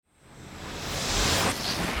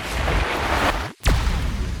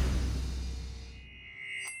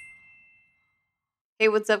Hey,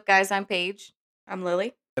 what's up, guys? I'm Paige, I'm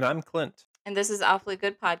Lily. And I'm Clint. and this is Awfully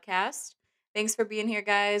Good Podcast. Thanks for being here,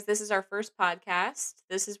 guys. This is our first podcast.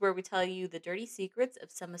 This is where we tell you the dirty secrets of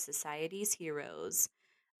some of society's heroes.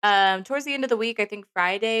 Towards the end of the week, I think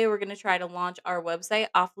Friday, we're going to try to launch our website,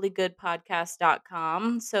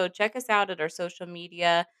 awfullygoodpodcast.com. So check us out at our social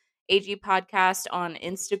media, AG Podcast on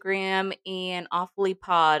Instagram and Awfully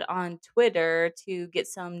Pod on Twitter to get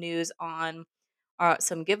some news on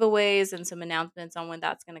some giveaways and some announcements on when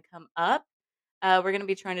that's going to come up. We're going to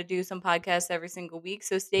be trying to do some podcasts every single week,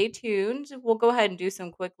 so stay tuned. We'll go ahead and do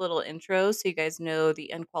some quick little intros so you guys know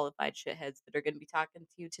the unqualified shitheads that are going to be talking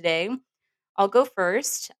to you today. I'll go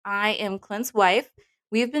first. I am Clint's wife.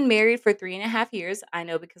 We've been married for 3.5 years. I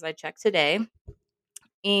know because I checked today.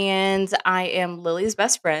 And I am Lily's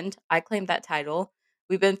best friend. I claim that title.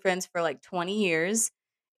 We've been friends for like 20 years.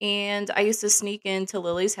 And I used to sneak into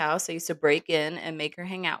Lily's house. I used to break in and make her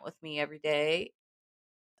hang out with me every day.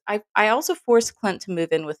 I also forced Clint to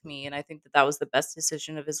move in with me, and I think that that was the best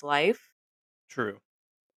decision of his life. True.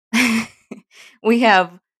 We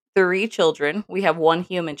have 3 children. We have 1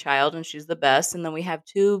 human child, and she's the best, and then we have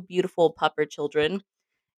 2 beautiful pupper children.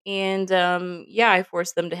 And, yeah, I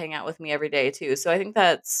forced them to hang out with me every day too. So I think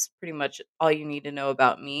that's pretty much all you need to know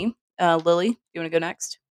about me. Lily, you wanna go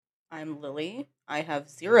next? I'm Lily. I have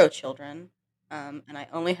 0 children, and I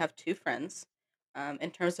only have 2 friends.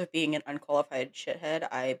 In terms of being an unqualified shithead,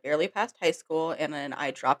 I barely passed high school and then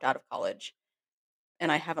I dropped out of college,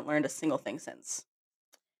 and I haven't learned a single thing since.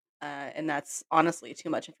 And that's honestly too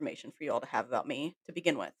much information for you all to have about me to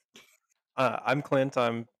begin with. I'm Clint.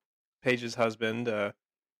 I'm Paige's husband. I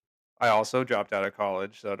also dropped out of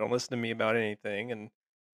college, so don't listen to me about anything. And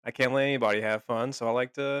I can't let anybody have fun, so I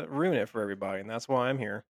like to ruin it for everybody, and that's why I'm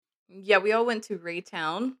here. Yeah, we all went to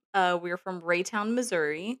Raytown. We're from Raytown,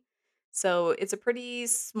 Missouri. So it's a pretty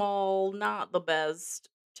small, not the best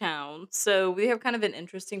town. So we have kind of an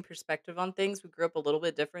interesting perspective on things. We grew up a little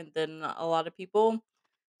bit different than a lot of people.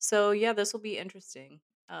 So yeah, this will be interesting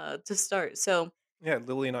to start. So Yeah,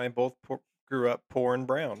 Lily and I both grew up poor and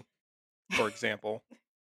brown, for example.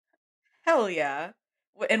 Hell yeah.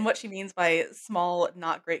 And what she means by small,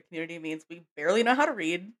 not great community means we barely know how to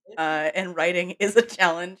read, and writing is a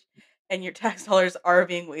challenge, and your tax dollars are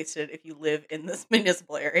being wasted if you live in this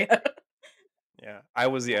municipal area. Yeah, I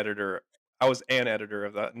was the editor. I was an editor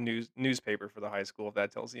of the newspaper for the high school. If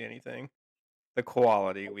that tells you anything, the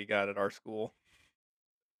quality we got at our school.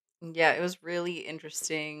 yeah, it was really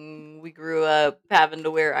interesting. We grew up having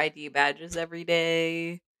to wear ID badges every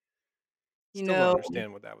day. You Still don't know,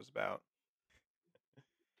 understand what that was about.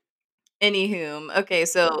 anywho, okay,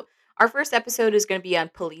 so our first episode is going to be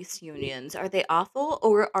on police unions. Are they awful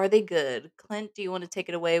or are they good? Clint, do you want to take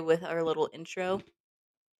it away with our little intro?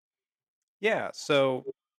 Yeah, so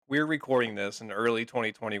we're recording this in early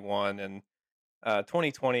 2021, and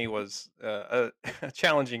 2020 was a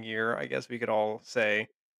challenging year, I guess we could all say,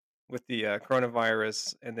 with the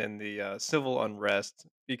coronavirus and then the civil unrest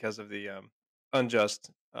because of the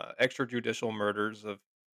unjust extrajudicial murders of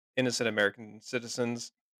innocent American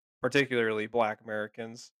citizens, particularly Black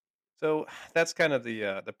Americans. So that's kind of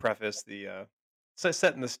the preface,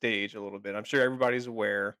 setting the stage a little bit. I'm sure everybody's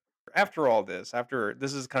aware. After all this, after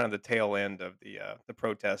this is kind of the tail end of the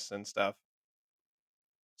protests and stuff.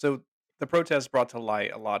 So the protests brought to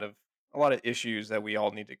light a lot of issues that we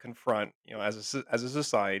all need to confront, as as a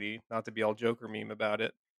society. Not to be all joker meme about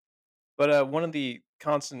it, but one of the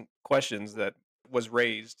constant questions that was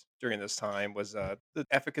raised during this time was the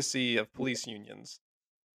efficacy of police unions.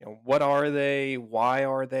 What are they? Why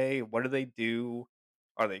are they? What do they do?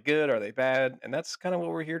 Are they good? Are they bad? And that's kind of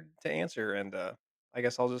what we're here to answer. And I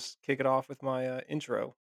guess I'll just kick it off with my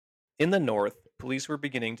intro. In the North, police were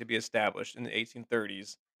beginning to be established in the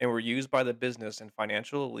 1830s and were used by the business and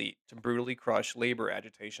financial elite to brutally crush labor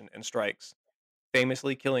agitation and strikes,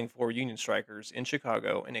 famously killing 4 Union strikers in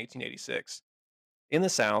Chicago in 1886. In the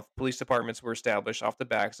South, police departments were established off the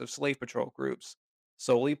backs of slave patrol groups,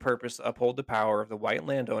 solely purposed to uphold the power of the white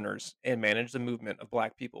landowners and manage the movement of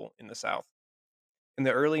black people in the South. In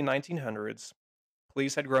the early 1900s,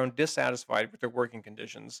 police had grown dissatisfied with their working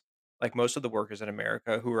conditions, like most of the workers in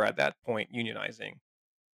America who were at that point unionizing.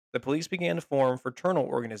 The police began to form fraternal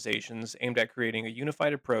organizations aimed at creating a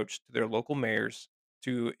unified approach to their local mayors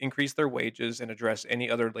to increase their wages and address any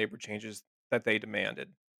other labor changes that they demanded.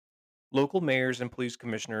 Local mayors and police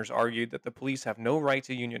commissioners argued that the police have no right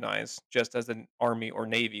to unionize, just as the Army or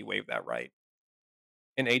Navy waived that right.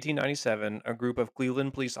 In 1897, a group of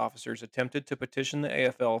Cleveland police officers attempted to petition the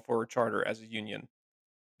AFL for a charter as a union.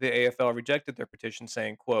 The AFL rejected their petition,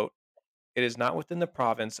 saying, quote, "It is not within the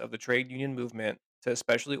province of the trade union movement to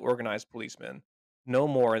especially organize policemen. no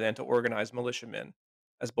more than to organize militiamen,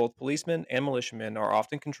 as both policemen and militiamen are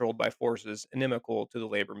often controlled by forces inimical to the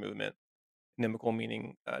labor movement, inimical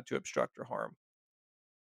meaning to obstruct or harm.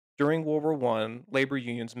 During World War I, labor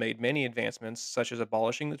unions made many advancements, such as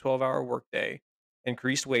abolishing the 12-hour workday,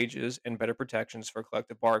 increased wages, and better protections for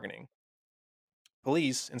collective bargaining.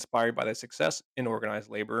 Police, inspired by the success in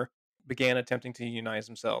organized labor, began attempting to unionize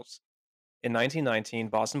themselves. In 1919,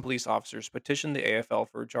 Boston police officers petitioned the AFL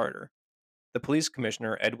for a charter. The police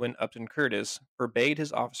commissioner, Edwin Upton Curtis, forbade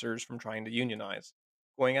his officers from trying to unionize,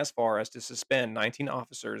 going as far as to suspend 19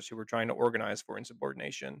 officers who were trying to organize for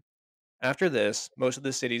insubordination. After this, most of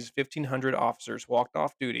the city's 1,500 officers walked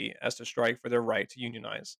off duty as to strike for their right to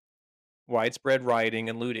unionize. Widespread rioting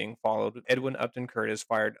and looting followed. Edwin Upton Curtis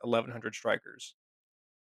fired 1,100 strikers.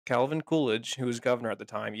 Calvin Coolidge, who was governor at the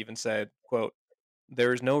time, even said, quote,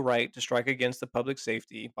 "There is no right to strike against the public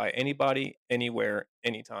safety by anybody, anywhere,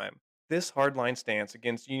 anytime." This hardline stance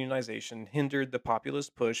against unionization hindered the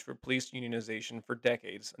populist push for police unionization for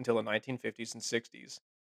decades until the 1950s and 60s.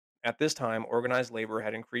 At this time, organized labor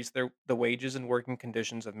had increased the wages and working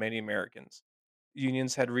conditions of many Americans.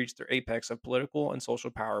 Unions had reached their apex of political and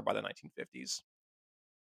social power by the 1950s,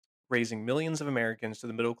 raising millions of Americans to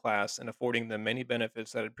the middle class and affording them many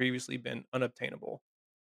benefits that had previously been unobtainable.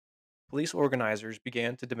 Police organizers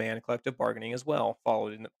began to demand collective bargaining as well,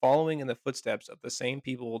 following in the footsteps of the same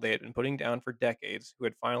people they had been putting down for decades who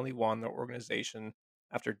had finally won their organization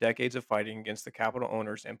after decades of fighting against the Capitol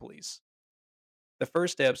owners and police. The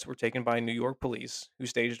first steps were taken by New York police, who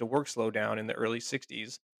staged a work slowdown in the early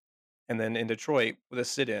 60s, and then in Detroit with a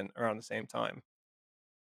sit in around the same time.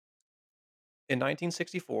 In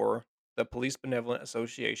 1964, the Police Benevolent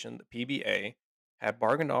Association, the PBA, had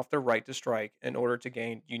bargained off their right to strike in order to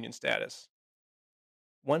gain union status.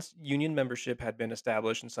 Once union membership had been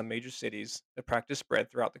established in some major cities, the practice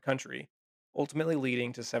spread throughout the country, ultimately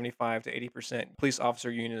leading to 75 to 80% police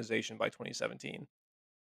officer unionization by 2017.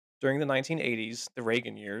 During the 1980s, the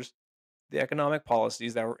Reagan years, the economic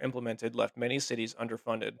policies that were implemented left many cities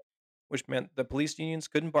underfunded, which meant the police unions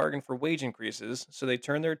couldn't bargain for wage increases, so they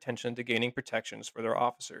turned their attention to gaining protections for their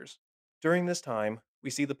officers. During this time,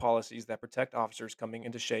 we see the policies that protect officers coming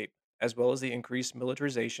into shape, as well as the increased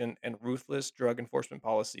militarization and ruthless drug enforcement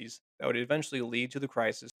policies that would eventually lead to the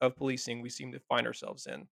crisis of policing we seem to find ourselves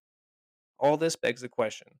in. All this begs the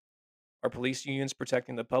question: are police unions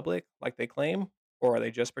protecting the public like they claim, or are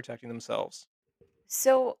they just protecting themselves?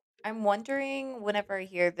 So I'm wondering whenever I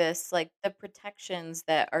hear this, like the protections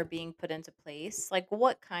that are being put into place, like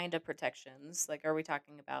what kind of protections? Like, are we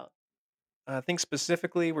talking about? I think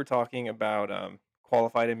specifically we're talking about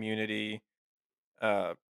qualified immunity,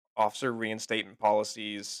 uh, officer reinstatement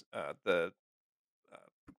policies, the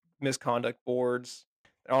uh, misconduct boards.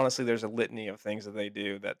 Honestly, there's a litany of things that they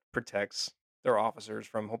do that protects their officers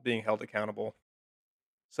from being held accountable.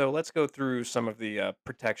 So let's go through some of the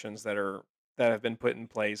protections that have been put in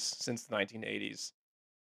place since the 1980s.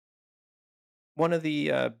 One of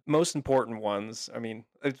the most important ones, I mean,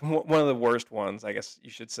 it's one of the worst ones, I guess you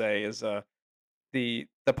should say, is the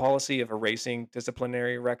policy of erasing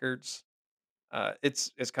disciplinary records.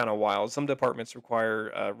 It's kind of wild. Some departments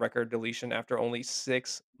require record deletion after only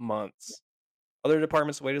 6 months. Other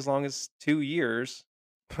departments wait as long as 2 years,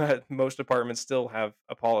 but most departments still have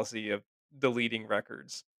a policy of deleting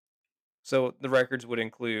records. So the records would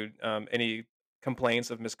include any complaints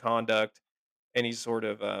of misconduct, any sort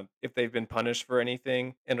of if they've been punished for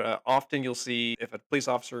anything, and often you'll see if a police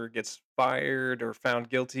officer gets fired or found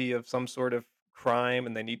guilty of some sort of crime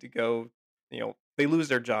and they need to go, they lose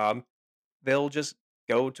their job, they'll just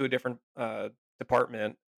go to a different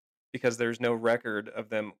department because there's no record of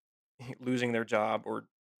them losing their job or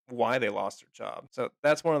why they lost their job. So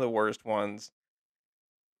that's one of the worst ones.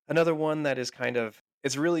 Another one that is kind of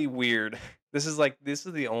it's really weird. This is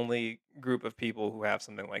the only group of people who have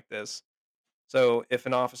something like this. So if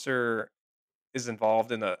an officer is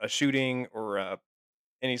involved in a shooting or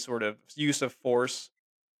any sort of use of force,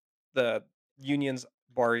 the unions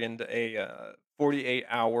bargained a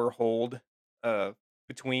 48-hour hold uh,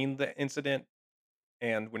 between the incident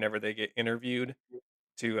and whenever they get interviewed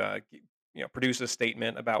to produce a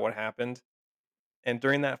statement about what happened. And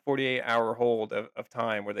during that 48-hour hold of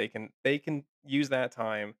time where they can use that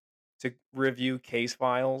time to review case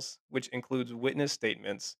files, which includes witness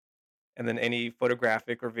statements and then any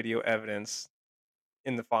photographic or video evidence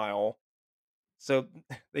in the file. So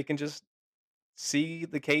they can just see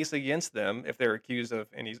the case against them if they're accused of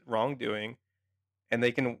any wrongdoing, and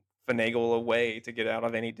they can finagle a way to get out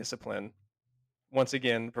of any discipline. Once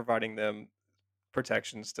again, providing them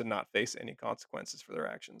protections to not face any consequences for their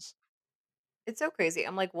actions. It's so crazy.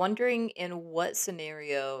 I'm like wondering in what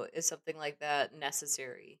scenario is something like that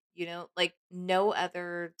necessary? You know, like no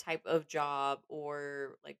other type of job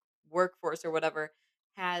or like workforce or whatever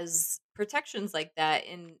has protections like that.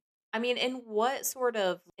 And I mean, in what sort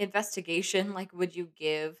of investigation like would you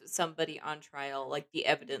give somebody on trial like the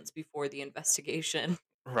evidence before the investigation?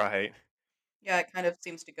 Right. Yeah, it kind of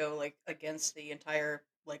seems to go, like, against the entire,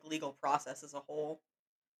 like, legal process as a whole.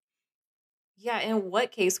 Yeah, in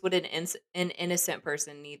what case would an innocent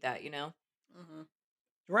person need that, you know? Mhm.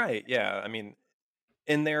 Right. Yeah. I mean,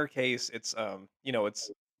 in their case, it's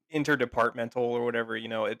interdepartmental or whatever.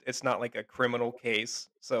 It's not like a criminal case,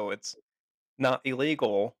 so it's not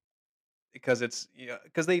illegal because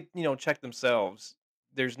because they check themselves.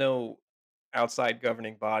 There's no outside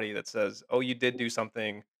governing body that says, "Oh, you did do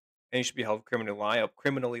something, and you should be held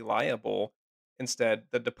criminally liable." Instead,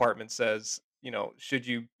 the department says, should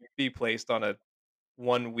you be placed on a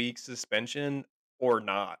 1 week suspension or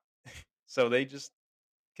not? So they just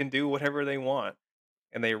can do whatever they want,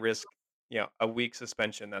 and they risk a week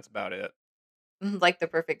suspension. That's about it. Mhm, like the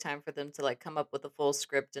perfect time for them to like come up with a full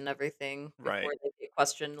script and everything Right. before they get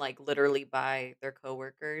questioned like literally by their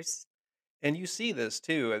coworkers. And you see this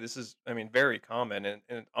too. This is, I mean, very common.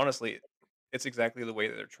 And honestly, it's exactly the way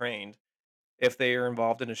that they're trained. If they are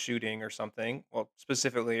involved in a shooting or something, well,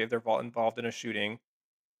 specifically if they're involved in a shooting,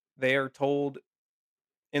 they are told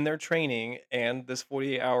in their training, and this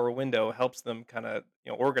 48-hour window helps them kind of,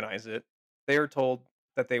 organize it. They are told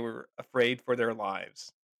that they were afraid for their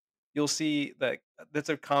lives. You'll see that that's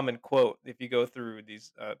a common quote if you go through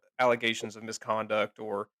these allegations of misconduct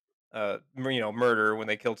or murder when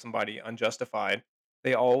they killed somebody unjustified.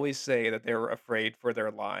 They always say that they were afraid for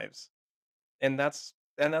their lives, and that's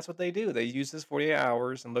what they do. They use this 48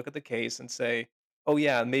 hours and look at the case and say, "Oh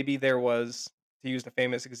yeah, maybe there was." To use the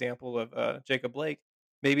famous example of Jacob Blake,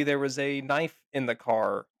 maybe there was a knife in the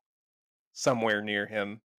car somewhere near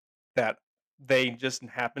him that they just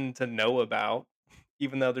happen to know about,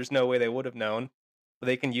 even though there's no way they would have known. But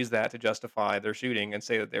they can use that to justify their shooting and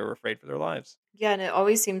say that they were afraid for their lives. Yeah, and it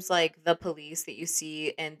always seems like the police that you see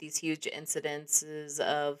in these huge incidences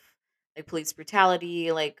of like police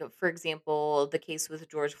brutality, like for example, the case with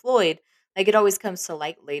George Floyd, like it always comes to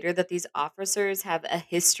light later that these officers have a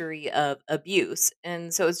history of abuse.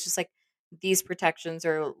 And so it's just like these protections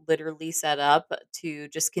are literally set up to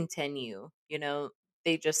just continue, you know,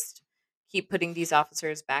 they just keep putting these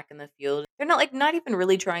officers back in the field. They're not like not even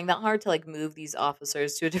really trying that hard to like move these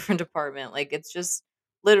officers to a different department. Like it's just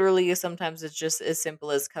literally, sometimes it's just as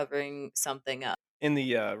simple as covering something up. In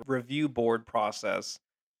the review board process,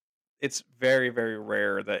 it's very, very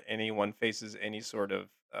rare that anyone faces any sort of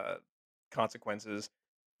consequences.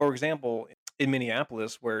 For example, in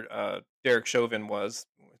Minneapolis, where Derek Chauvin was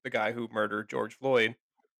the guy who murdered George Floyd,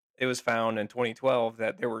 it was found in 2012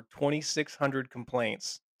 that there were 2,600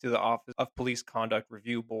 complaints to the Office of Police Conduct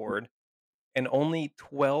Review Board, and only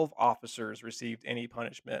 12 officers received any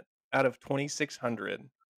punishment out of 2,600.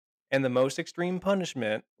 And the most extreme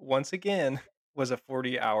punishment, once again, was a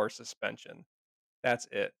 40-hour suspension. That's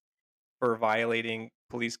it for violating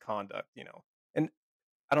police conduct. And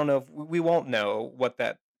I don't know if we won't know what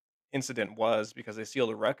that incident was because they seal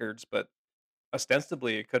the records, but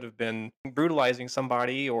ostensibly it could have been brutalizing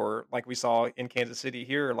somebody, or like we saw in Kansas City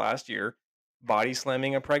here last year, body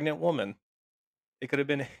slamming a pregnant woman. It could have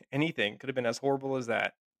been anything. Could have been as horrible as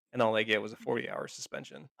that, and all they get was a 40-hour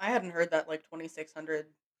suspension. I hadn't heard that, like,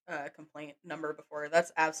 2,600, complaint number before.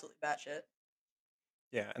 That's absolutely batshit.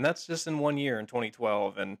 Yeah, and that's just in 1 year in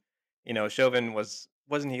 2012, and, Chauvin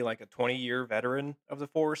wasn't he like a 20-year veteran of the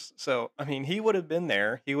force? So, I mean, he would have been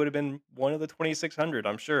there. He would have been one of the 2,600,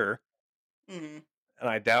 I'm sure, Mhm. and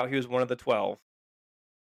I doubt he was one of the 12.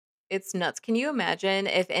 It's nuts. Can you imagine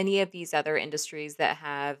if any of these other industries that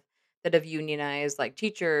have unionized, like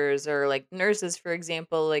teachers or like nurses, for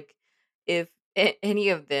example, like if any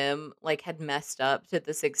of them like had messed up to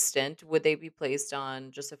this extent, would they be placed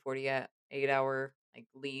on just a 48-hour like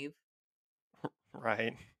leave?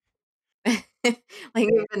 Right. Like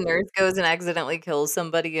if a nurse goes and accidentally kills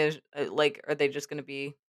somebody, like are they just going to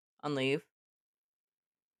be on leave?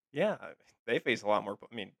 Yeah, they face a lot more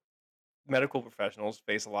I mean, medical professionals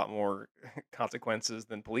face a lot more consequences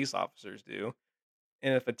than police officers do.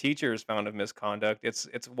 And if a teacher is found of misconduct, it's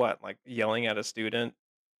what, like yelling at a student,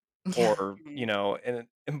 Yeah. or, Mhm.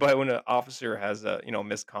 but when an officer has a,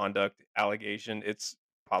 misconduct allegation, it's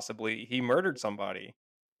possibly he murdered somebody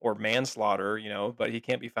or manslaughter, but he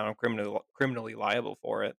can't be found criminally liable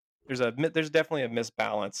for it. There's definitely a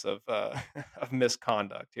misbalance of of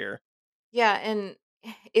misconduct here. Yeah, and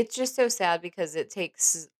it's just so sad because it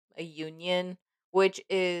takes a union which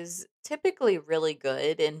is typically really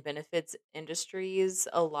good and benefits industries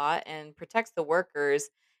a lot and protects the workers.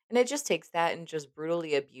 And it just takes that and just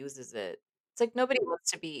brutally abuses it. It's like nobody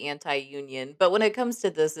wants to be anti-union, but when it comes to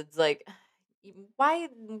this, it's like, why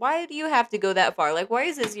do you have to go that far? Like, why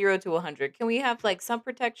is it 0 to 100? Can we have like some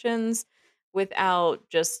protections without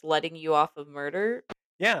just letting you off of murder?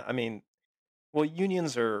 Yeah, I mean, well,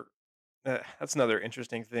 unions are that's another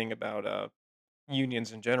interesting thing about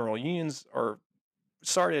unions in general. Unions are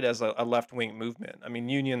started as a left wing movement. I mean,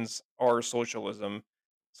 unions are socialism.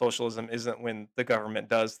 Socialism isn't when the government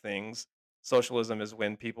does things. Socialism is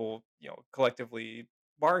when people, collectively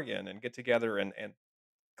bargain and get together and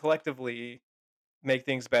collectively make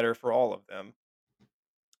things better for all of them.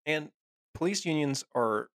 And police unions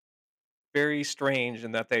are very strange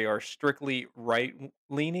in that they are strictly right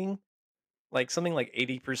leaning. Like something like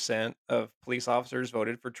 80% of police officers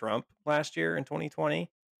voted for Trump last year in 2020.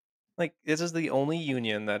 Like this is the only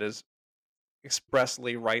union that is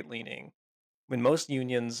expressly right leaning when most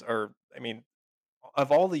unions are, I mean,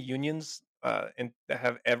 of all the unions that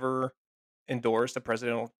have ever endorsed a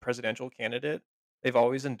presidential candidate, they've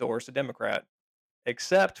always endorsed a Democrat,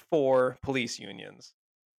 except for police unions.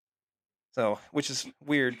 So, which is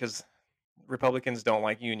weird because Republicans don't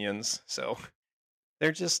like unions. So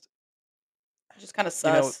they're just, Just kind of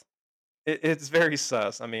you know, sus. it's very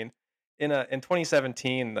sus. I mean, in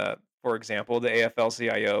 2017, for example, the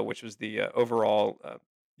AFL-CIO, which was the overall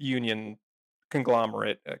union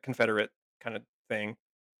conglomerate, Confederate kind of thing,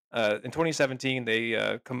 in 2017,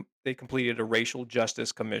 they completed a racial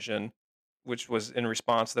justice commission, which was in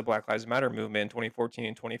response to the Black Lives Matter movement in 2014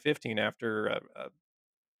 and 2015 after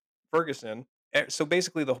Ferguson. So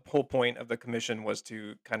basically, the whole point of the commission was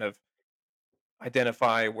to kind of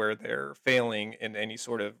identify where they're failing in any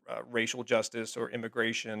sort of racial justice or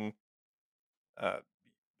immigration uh,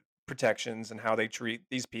 protections and how they treat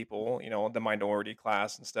these people, the minority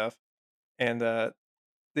class and stuff. And the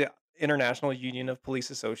International Union of Police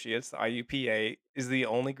Associates, the IUPA, is the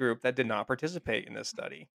only group that did not participate in this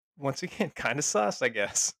study. Once again, kind of sus, I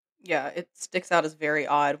guess. Yeah, it sticks out as very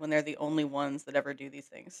odd when they're the only ones that ever do these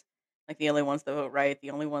things. Like the only ones that vote right,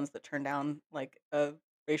 the only ones that turn down like a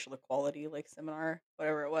racial equality like seminar,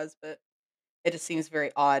 whatever it was, but it just seems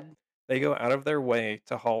very odd. They go out of their way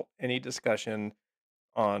to halt any discussion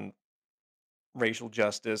on racial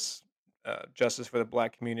justice, justice for the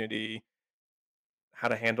black community, how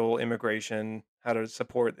to handle immigration, how to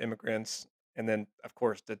support immigrants, and then, of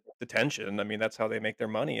course, detention. I mean, that's how they make their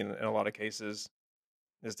money in a lot of cases,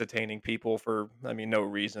 is detaining people for, I mean, no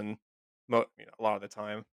reason, a lot of the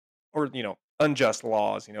time, or unjust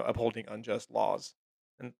laws, upholding unjust laws,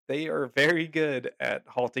 and they are very good at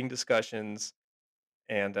halting discussions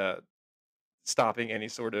and stopping any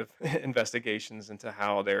sort of investigations into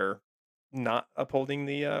how they're not upholding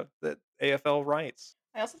the AFL rights.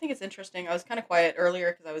 I also think it's interesting. I was kind of quiet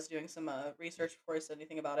earlier because I was doing some research before I said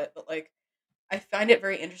anything about it, but like I find it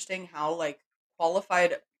very interesting how like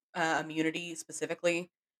qualified immunity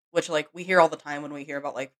specifically, which like we hear all the time when we hear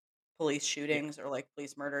about like police Yeah, shootings or like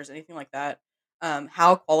police murders, anything like that.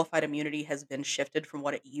 How qualified immunity has been shifted from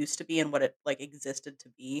what it used to be and what it like existed to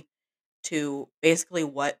be to basically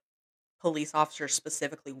what police officers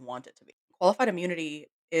specifically want it to be. Qualified immunity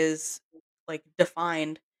is like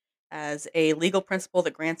defined as a legal principle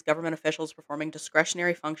that grants government officials performing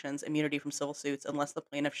discretionary functions immunity from civil suits unless the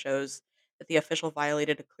plaintiff shows that the official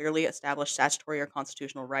violated a clearly established statutory or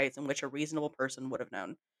constitutional rights in which a reasonable person would have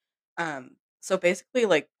known. So basically,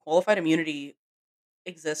 like qualified immunity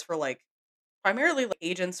exists for like primarily like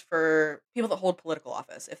agents for people that hold political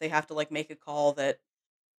office if they have to like make a call that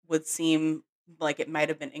would seem like it might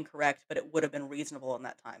have been incorrect, but it would have been reasonable in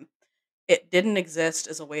that time. It didn't exist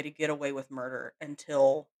as a way to get away with murder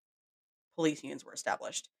until police unions were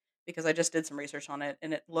established. Because I just did some research on it,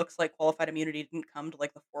 and it looks like qualified immunity didn't come to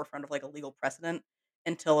like the forefront of like a legal precedent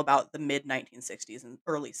until about the mid 1960s and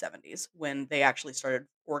early 70s when they actually started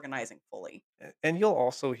organizing fully. and you'll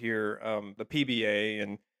also hear the PBA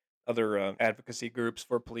and other advocacy groups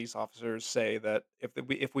for police officers say that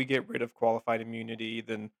if we get rid of qualified immunity,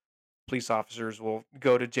 then police officers will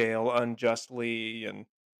go to jail unjustly, and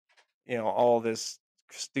all this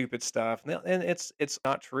stupid stuff. And it's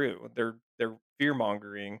not true. They're fear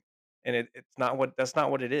mongering, and it's not what that's not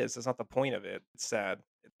what it is. That's not the point of it. It's sad.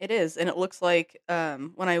 It is, and it looks like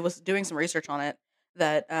when I was doing some research on it,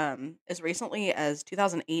 that as recently as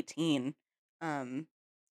 2018, um,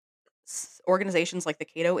 organizations like the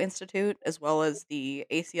Cato Institute, as well as the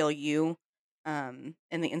ACLU and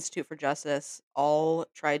the Institute for Justice, all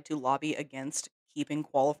tried to lobby against keeping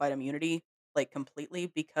qualified immunity like completely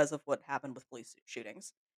because of what happened with police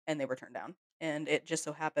shootings, and they were turned down. and it just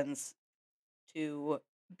so happens to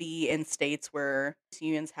be in states where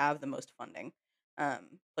unions have the most funding.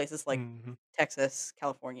 Places like Mhm. Texas,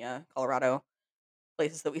 California, Colorado,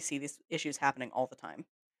 places that we see these issues happening all the time.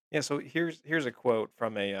 Yeah, so here's a quote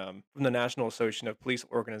from the National Association of Police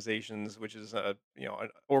Organizations, which is an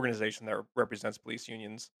organization that represents police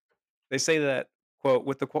unions. They say that, quote,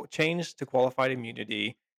 with the change to qualified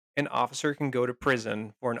immunity, an officer can go to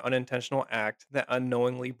prison for an unintentional act that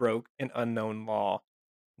unknowingly broke an unknown law.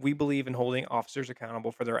 We believe in holding officers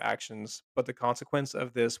accountable for their actions, but the consequence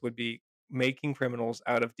of this would be making criminals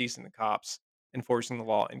out of decent cops, enforcing the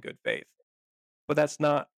law in good faith. But that's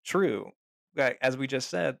not true. As we just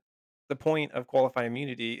said, the point of qualified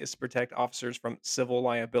immunity is to protect officers from civil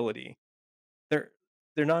liability. They're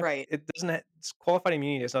they're not Right. it doesn't ha qualified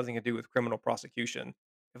immunity has nothing to do with criminal prosecution.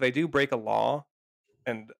 If they do break a law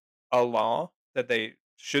and a law that they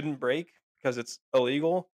shouldn't break because it's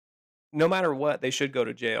illegal, no matter what, they should go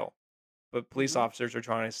to jail. But police Mhm. officers are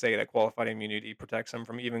trying to say that qualified immunity protects them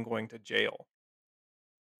from even going to jail.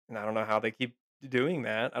 And I don't know how they keep doing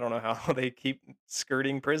that. I don't know how they keep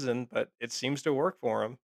skirting prison, but it seems to work for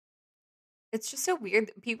them. It's just so weird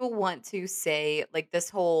that people want to say, like, this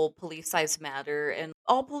whole police size matter and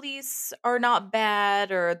all police are not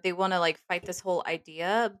bad, or they wanna, like, fight this whole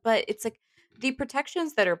idea, but it's like the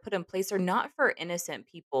protections that are put in place are not for innocent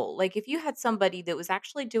people. Like, if you had somebody that was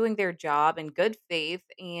actually doing their job in good faith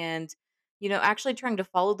and, actually trying to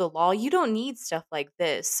follow the law, you don't need stuff like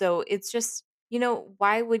this. So it's just,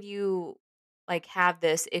 why would you like, have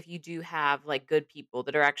this if you do have, like, good people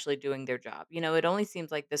that are actually doing their job. It only seems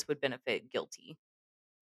like this would benefit guilty.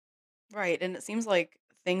 Right, and it seems like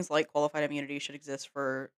things like qualified immunity should exist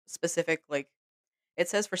for specific, like it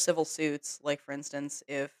says for civil suits, like, for instance,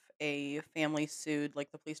 if a family sued,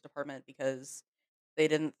 like, the police department because they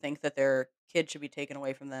didn't think that their kid should be taken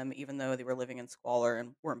away from them even though they were living in squalor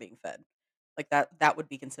and weren't being fed. Like, that would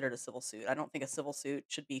be considered a civil suit. I don't think a civil suit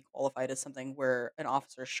should be qualified as something where an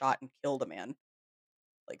officer shot and killed a man.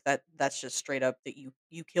 Like, that's just straight up that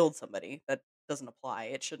you killed somebody. That doesn't apply.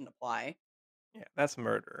 It shouldn't apply. Yeah, that's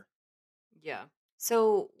murder. Yeah.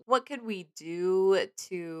 So, what could we do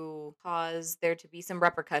to cause there to be some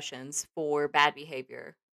repercussions for bad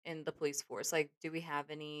behavior in the police force? Like, do we have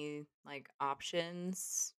any, like,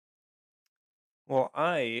 options? Well,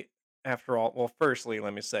 firstly,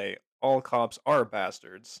 let me say all cops are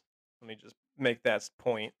bastards. Let me just make that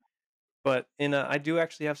point. But I do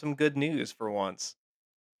actually have some good news for once.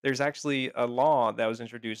 There's actually a law that was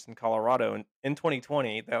introduced in Colorado in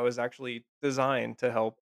 2020 that was actually designed to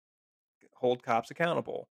help hold cops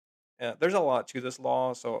accountable. There's a lot to this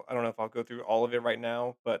law, so I don't know if I'll go through all of it right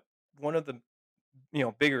now. But one of the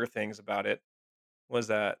bigger things about it was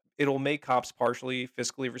that it'll make cops partially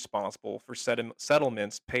fiscally responsible for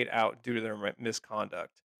settlements paid out due to their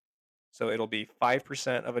misconduct. So it'll be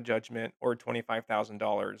 5% of a judgment or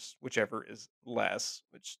 $25,000, whichever is less,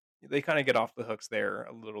 which they kind of get off the hooks there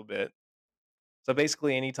a little bit. So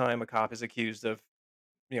basically, anytime a cop is accused of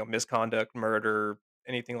misconduct, murder,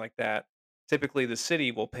 anything like that, typically the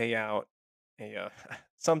city will pay out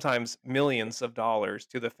sometimes millions of dollars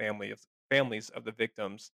to the families of the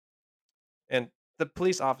victims, and the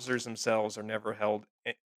police officers themselves are never held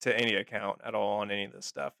to any account at all on any of this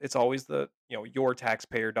stuff. It's always your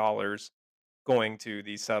taxpayer dollars going to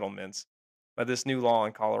these settlements. But this new law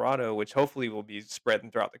in Colorado, which hopefully will be spreading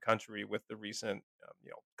throughout the country with the recent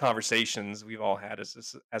conversations we've all had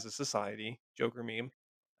as a society, Joker meme,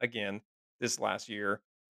 again this last year.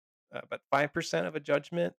 But 5% of a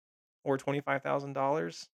judgment or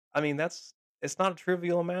 $25,000. I mean, it's not a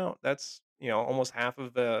trivial amount. That's almost half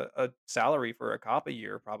of a salary for a cop a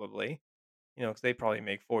year, probably. Because they probably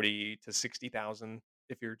make 40 to 60,000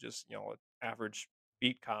 if you're just an average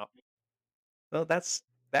beat cop. Well, that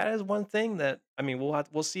is one thing that I mean,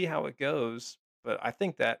 we'll see how it goes, but I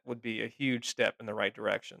think that would be a huge step in the right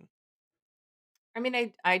direction. I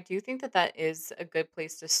mean, I do think that that is a good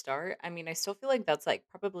place to start. I mean, I still feel like that's, like,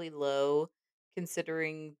 probably low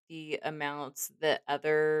considering the amounts that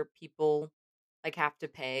other people, like, have to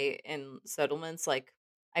pay in settlements, like,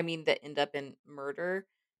 I mean, that end up in murder.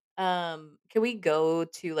 Can we go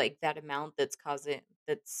to, like, that amount that's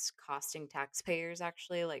costing taxpayers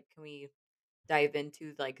actually? Like, can we dive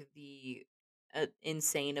into, like, the,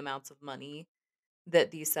 insane amounts of money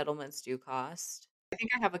that these settlements do cost? I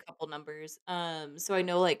think I have a couple numbers. So I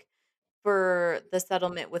know, like, for the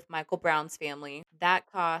settlement with Michael Brown's family, that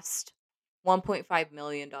cost $1.5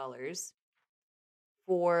 million.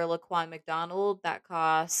 For Laquan McDonald, that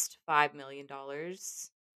cost $5 million.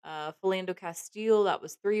 Philando Castile, that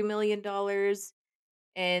was $3 million.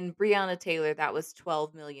 And Breonna Taylor, that was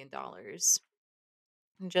 $12 million.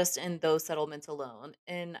 just in those settlements alone.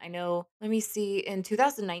 And I know, let me see, in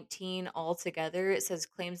 2019 altogether, it says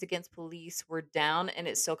claims against police were down and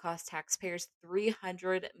it still cost taxpayers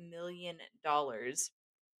 $300 million.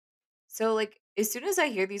 So, like, as soon as I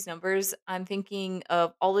hear these numbers, I'm thinking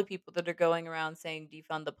of all the people that are going around saying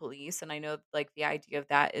defund the police. And I know, like, the idea of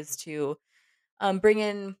that is to bring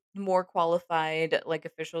in more qualified like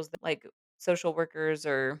officials like social workers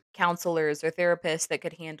or counselors or therapists that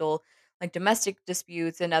could handle like domestic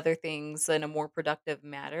disputes and other things in a more productive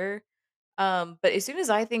manner. But as soon as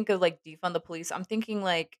I think of like defund the police, I'm thinking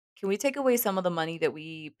like, can we take away some of the money that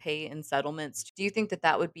we pay in settlements? Do you think that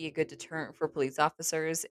that would be a good deterrent for police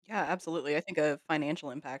officers? Yeah, absolutely. I think a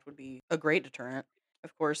financial impact would be a great deterrent.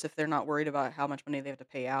 Of course, if they're not worried about how much money they have to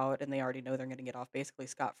pay out and they already know they're going to get off basically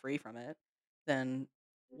scot free from it, then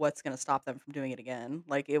what's going to stop them from doing it again?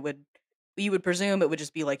 Like you would presume it would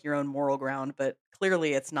just be like your own moral ground, but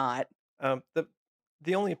clearly it's not.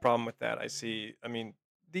 The only problem with that I see, I mean,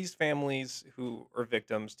 these families who are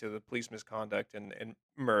victims to the police misconduct and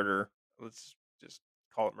murder, let's just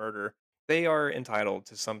call it murder, they are entitled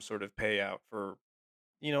to some sort of payout for,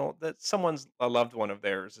 that someone's a loved one of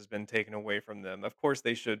theirs has been taken away from them. Of course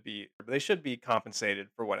they should be compensated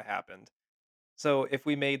for what happened. So if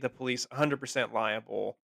we made the police 100%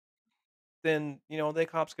 liable, then, the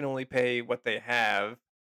cops can only pay what they have.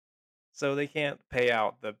 So they can't pay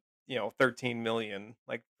out the, 13 million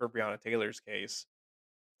like for Breonna Taylor's case.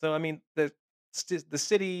 So I mean, the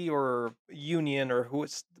city or union or who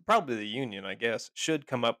it's probably the union, I guess, should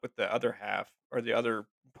come up with the other half or the other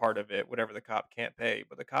part of it, whatever the cop can't pay.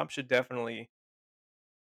 But the cop should definitely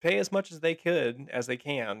pay as much as they could as they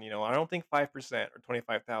can. I don't think 5% or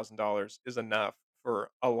 $25,000 is enough for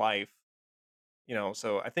a life.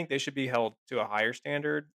 So I think they should be held to a higher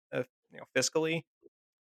standard, fiscally.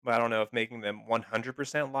 But I don't know if making them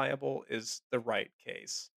 100% liable is the right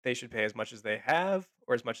case. They should pay as much as they have,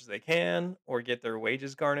 or as much as they can, or get their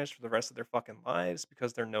wages garnished for the rest of their fucking lives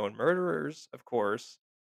because they're known murderers, of course.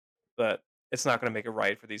 But it's not going to make it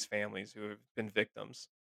right for these families who have been victims.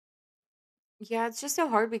 Yeah, it's just so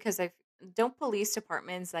hard because I don't police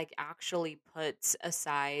departments like actually put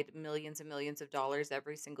aside millions and millions of dollars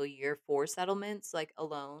every single year for settlements like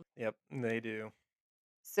alone. Yep, they do.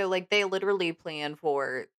 So like they literally plan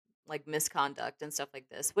for like misconduct and stuff like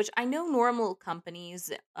this, which I know normal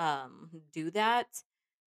companies do that,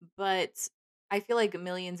 but I feel like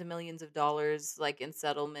millions and millions of dollars like in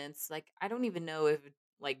settlements, like I don't even know if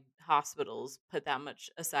like hospitals put that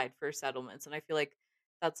much aside for settlements and I feel like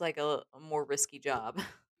that's like a more risky job.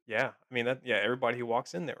 Yeah, I mean that. Yeah, everybody who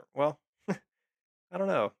walks in there. Well, I don't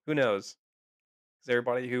know. Who knows? Because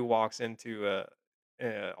everybody who walks into a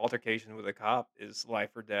altercation with a cop is life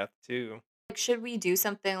or death too. Like, should we do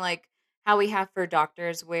something like how we have for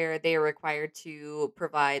doctors where they are required to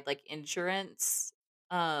provide like insurance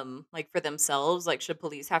like for themselves? Like should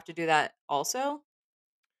police have to do that also?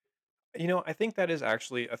 I think that is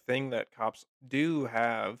actually a thing that cops do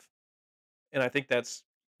have. And I think that's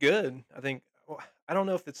good. I think well, I don't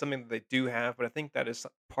know if it's something that they do have, but I think that is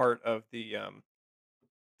part of the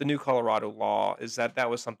new Colorado law is that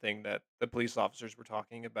was something that the police officers were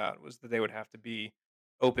talking about was that they would have to be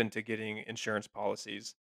open to getting insurance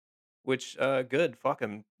policies, which good, fuck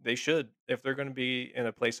them. They should if they're going to be in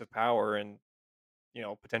a place of power and,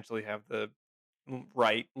 potentially have the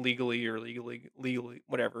right legally or legally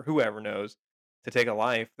whatever, whoever knows to take a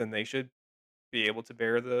life, then they should be able to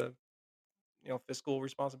bear the, fiscal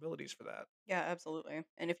responsibilities for that. Yeah, absolutely.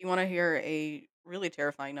 And if you want to hear a really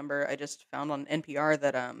terrifying number, I just found on NPR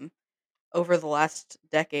that over the last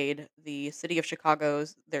decade, the city of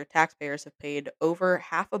Chicago's their taxpayers have paid over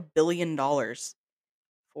 $500 million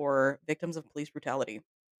for victims of police brutality.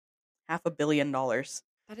 $500 million.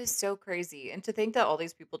 That is so crazy. And to think that all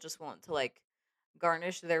these people just want to like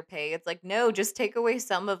garnish their pay. It's like, no, just take away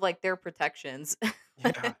some of like their protections.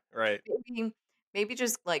 Yeah, right. maybe maybe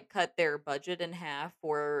just like cut their budget in half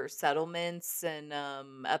for settlements and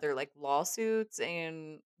other like lawsuits.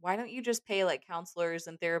 And why don't you just pay like counselors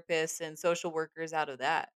and therapists and social workers out of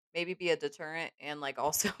that? Maybe be a deterrent and like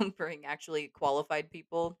also bring actually qualified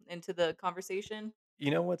people into the conversation.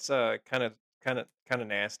 You know what's kind of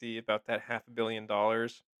nasty about that $500 million?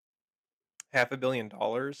 $500 million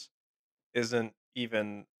isn't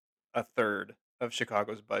even a third of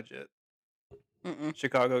Chicago's budget. Mm-mm.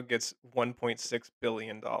 Chicago gets $1.6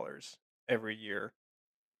 billion every year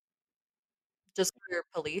Just for your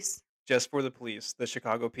police. just for the police. The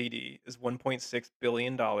Chicago PD is $1.6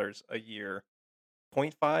 billion a year.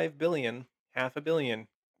 Point 0.5 billion, half a billion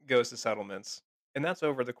goes to settlements, and that's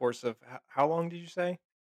over the course of how long did you say?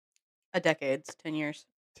 A decades, 10 years.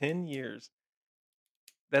 10 years.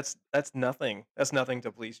 That's nothing. That's nothing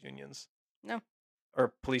to police unions No,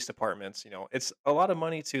 or police departments. It's a lot of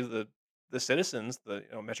money to the citizens, the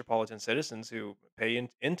metropolitan citizens who pay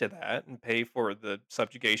into that and pay for the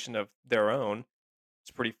subjugation of their own.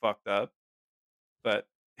 It's pretty fucked up, but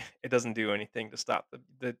it doesn't do anything to stop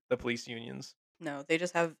the police unions. no, they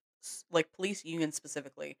just have like police unions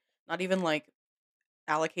specifically, not even like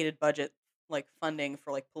allocated budget like funding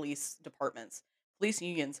for like police departments. Police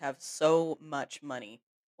unions have so much money,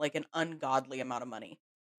 like an ungodly amount of money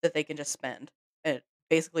that they can just spend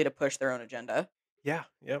basically to push their own agenda. Yeah,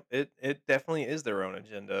 yep. It definitely is their own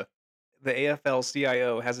agenda. The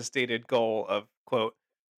AFL-CIO has a stated goal of quote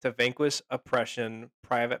to vanquish oppression,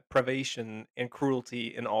 private privation, and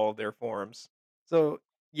cruelty in all of their forms. So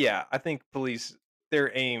yeah, I think police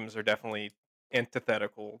their aims are definitely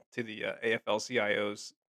antithetical to the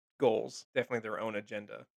AFL-CIO's goals. Definitely their own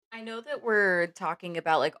agenda. I know that we're talking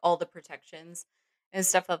about like all the protections and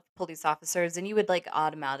stuff of police officers, and you would like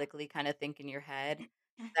automatically kind of think in your head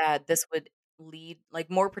that this would lead, like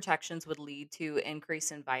more protections would lead to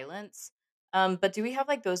increase in violence. But do we have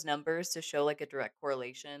like those numbers to show like a direct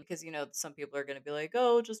correlation? Because some people are going to be like,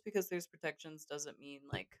 oh, just because there's protections doesn't mean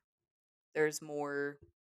like there's more,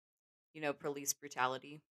 police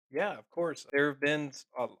brutality. Yeah, of course. There have been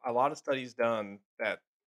a lot of studies done that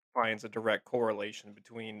finds a direct correlation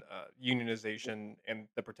between unionization and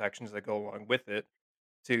the protections that go along with it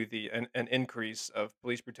to an increase of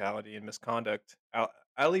police brutality and misconduct.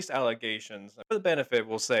 At least allegations. For the benefit,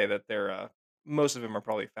 we'll say that they're most of them are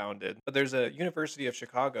probably founded. But there's a University of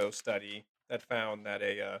Chicago study that found that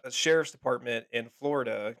a sheriff's department in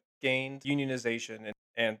Florida gained unionization,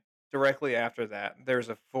 and directly after that, there's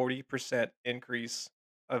a 40% increase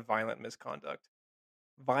of violent misconduct.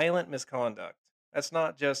 Violent misconduct. That's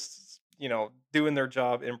not just, doing their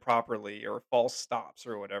job improperly or false stops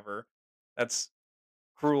or whatever. That's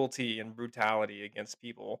cruelty and brutality against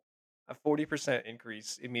people. A 40%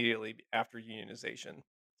 increase immediately after unionization.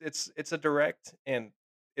 It's a direct and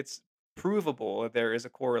it's provable that there is a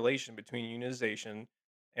correlation between unionization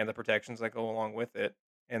and the protections that go along with it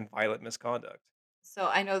and violent misconduct. So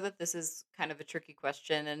I know that this is kind of a tricky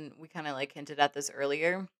question, and we kind of like hinted at this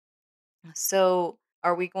earlier. So,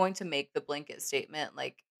 are we going to make the blanket statement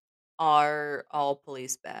like, are all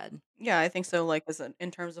police bad? Yeah, I think so. Like,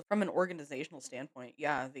 in terms of from an organizational standpoint,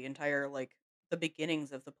 yeah, the entire like the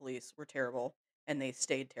beginnings of the police were terrible, and they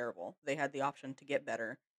stayed terrible. They had the option to get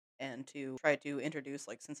better and to try to introduce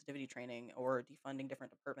like sensitivity training or defunding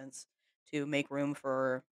different departments to make room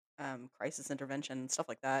for crisis intervention and stuff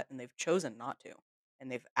like that, and they've chosen not to,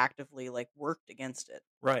 and they've actively like worked against it.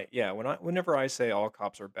 Right. Yeah. Whenever I say all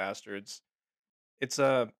cops are bastards, it's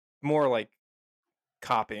more like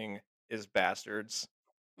copying is bastards.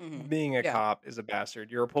 Being a Yeah, cop is a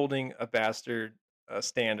bastard. You're upholding a bastard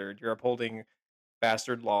standard. You're upholding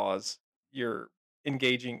bastard laws. You're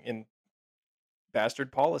engaging in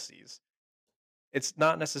bastard policies. It's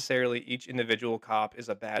not necessarily each individual cop is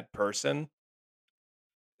a bad person.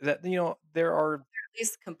 That there are At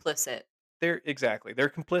least complicit. they're exactly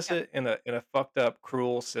they're yeah. complicit in a fucked up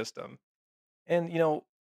cruel system. And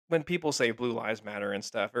when people say blue lives matter and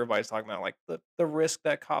stuff, everybody's talking about like the risk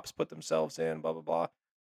that cops put themselves in, blah blah blah.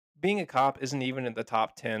 Being a cop isn't even in the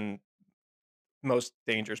top 10 most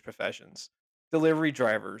dangerous professions. Delivery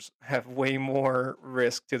drivers have way more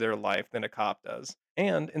risk to their life than a cop does.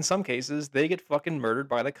 And in some cases, they get fucking murdered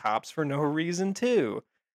by the cops for no reason, too.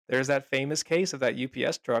 There's that famous case of that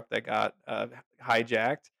UPS truck that got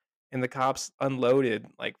hijacked, and the cops unloaded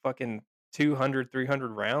like fucking 200,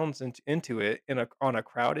 300 rounds into it on a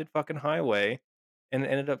crowded fucking highway and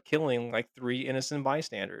ended up killing like three innocent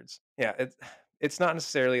bystanders. Yeah, it's not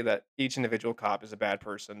necessarily that each individual cop is a bad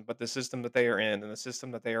person, but the system that they are in and the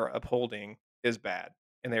system that they are upholding is bad,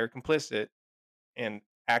 and they are complicit and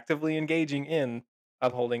actively engaging in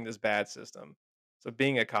upholding this bad system. So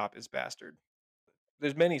being a cop is bastard.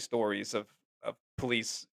 There's many stories of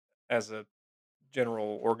police as a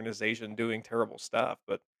general organization doing terrible stuff,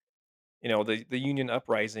 but the union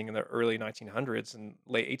uprising in the early 1900s and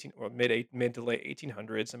late 18 or mid to late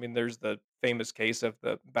 1800s. I mean, there's the famous case of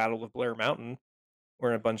the Battle of Blair Mountain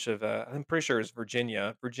where a bunch of I'm pretty sure it's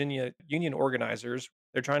Virginia union organizers,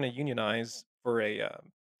 they're trying to unionize for a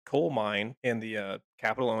coal mine, and the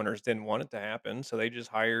capital owners didn't want it to happen, so they just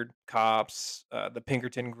hired cops, the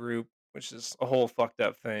Pinkerton group, which is a whole fucked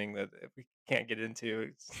up thing that we can't get into.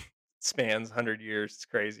 It spans 100 years. It's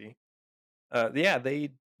crazy. Yeah, they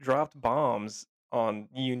dropped bombs on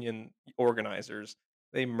union organizers.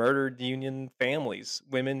 They murdered union families,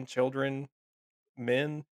 women, children,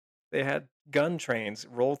 men. They had gun trains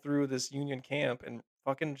roll through this union camp and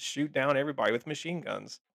fucking shoot down everybody with machine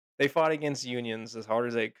guns. They fought against unions as hard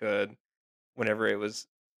as they could whenever it was,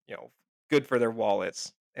 you know, good for their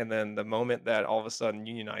wallets. And then the moment that all of a sudden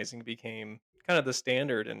unionizing became kind of the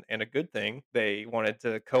standard and a good thing, they wanted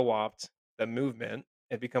to co-opt the movement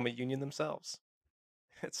and become a union themselves.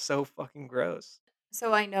 It's so fucking gross.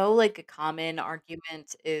 So I know like a common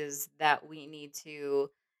argument is that we need to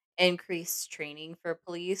increase training for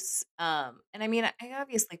police. And I mean, I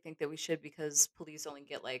obviously think that we should because police only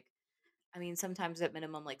get like, I mean, sometimes at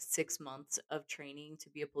minimum like 6 months of training to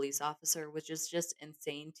be a police officer, which is just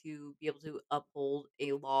insane to be able to uphold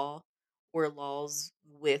a law or laws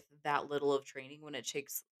with that little of training when it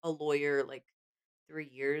takes a lawyer like 3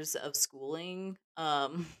 years of schooling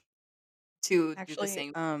to do the Actually,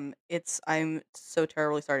 same. I'm so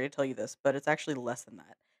terribly sorry to tell you this, but it's actually less than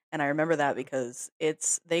that. And I remember that because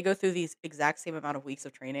they go through these exact same amount of weeks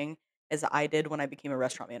of training as I did when I became a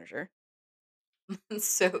restaurant manager.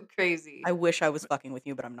 So I crazy. wish I was fucking with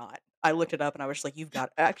you, but I'm not. I looked it up and I was just like, "You've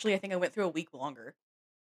got." Actually, I think I went through a week longer.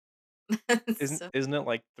 Isn't So isn't it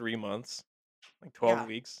like 3 months? Like 12 Yeah,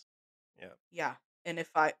 weeks? Yeah. yeah. And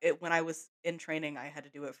when I was in training, I had to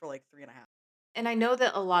do it for like 3.5. and I know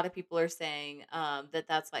that a lot of people are saying, that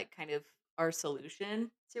that's, like, kind of our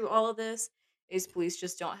solution to all of this, is police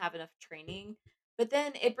just don't have enough training, but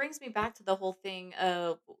then it brings me back to the whole thing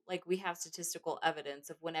of, like, we have statistical evidence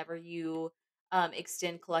of whenever you,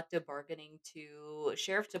 extend collective bargaining to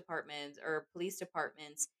sheriff departments or police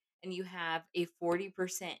departments, and you have a 40%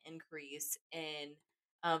 increase in,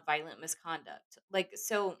 violent misconduct. Like,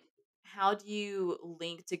 so how do you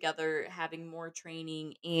link together having more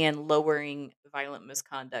training and lowering violent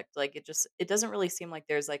misconduct? Like it doesn't really seem like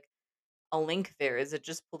there's like a link there. Is it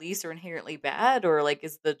just police are inherently bad or like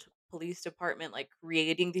is the police department like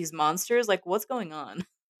creating these monsters? Like what's going on?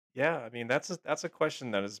 Yeah, I mean, that's a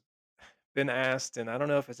question that has been asked, and I don't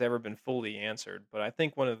know if it's ever been fully answered, but I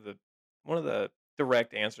think one of the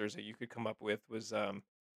direct answers that you could come up with was,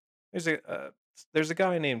 there's a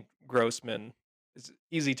guy named Grossman. It's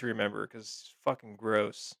easy to remember because fucking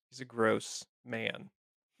gross. He's a gross man,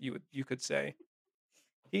 you could say.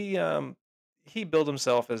 He, he built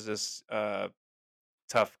himself as this,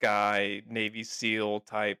 tough guy, Navy SEAL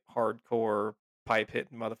type, hardcore pipe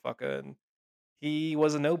hitting motherfucker, and he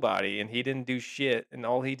was a nobody, and he didn't do shit, and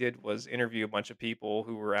all he did was interview a bunch of people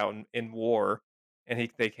who were out in war, and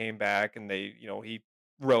they came back, and he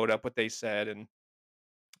wrote up what they said, and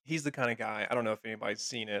he's the kinda guy. I don't know if anybody's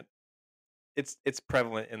seen it. It's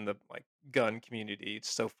prevalent in the, like, gun community. It's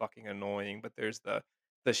so fucking annoying, but there's the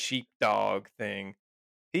sheepdog thing.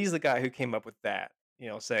 He's the guy who came up with that,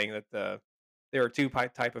 saying that there are 2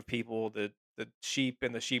 type of people, the sheep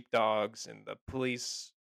and the sheepdogs, and the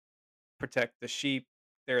police protect the sheep.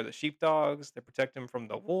 They're the sheepdogs. They protect them from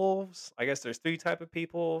the wolves. I guess there's 3 type of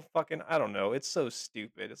people. Fucking I don't know. It's so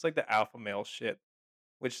stupid. It's like the alpha male shit,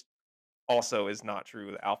 which also is not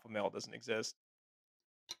true. The alpha male doesn't exist.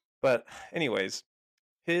 But anyways,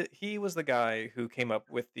 he was the guy who came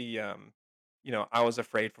up with the I was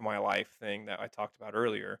afraid for my life thing that I talked about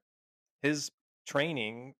earlier. His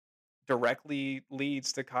training directly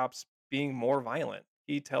leads to cops being more violent.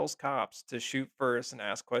 He tells cops to shoot first and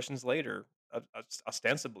ask questions later,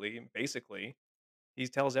 ostensibly, basically. He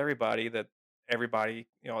tells everybody that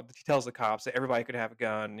he tells the cops that everybody could have a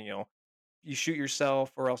gun, you shoot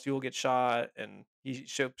yourself or else you'll get shot. And he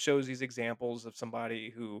shows these examples of somebody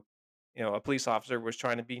who, a police officer was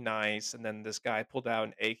trying to be nice, and then this guy pulled out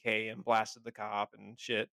an AK and blasted the cop and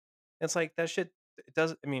shit. It's like that shit. It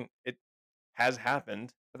doesn't. I mean, it has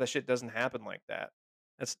happened, but that shit doesn't happen like that.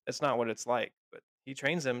 That's not what it's like. But he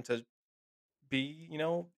trains them to be,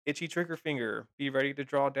 itchy trigger finger, be ready to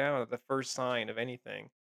draw down at the first sign of anything.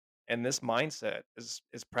 And this mindset is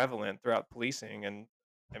prevalent throughout policing, and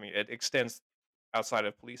I mean it extends outside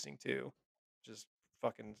of policing too, which is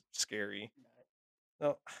fucking scary.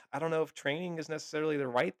 No, I don't know if training is necessarily the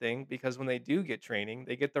right thing, because when they do get training,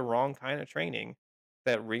 they get the wrong kind of training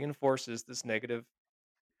that reinforces this negative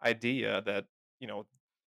idea that, you know,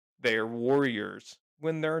 they're warriors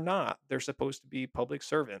when they're not. They're supposed to be public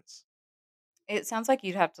servants. It sounds like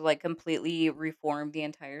you'd have to like completely reform the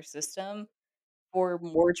entire system for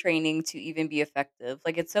more training to even be effective.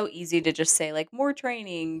 Like it's so easy to just say like more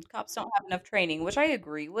training, cops don't have enough training, which I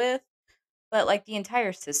agree with. But, like, the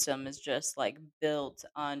entire system is just, like, built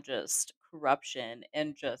on just corruption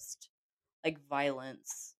and just, like,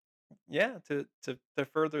 violence. Yeah, to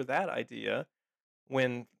further that idea,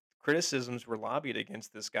 when criticisms were lobbied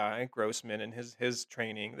against this guy Grossman and his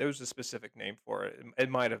training, there was a specific name for it. It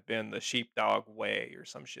might have been the sheepdog way or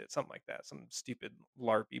some shit, something like that, some stupid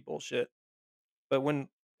larpy bullshit. But when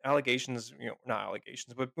allegations, not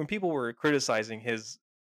allegations, but when people were criticizing his,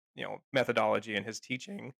 methodology and his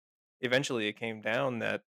teaching, eventually it came down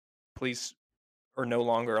that police are no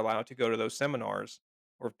longer allowed to go to those seminars,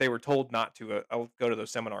 or they were told not to go to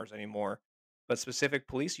those seminars anymore. But specific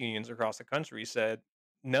police unions across the country said,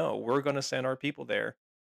 "No, we're going to send our people there.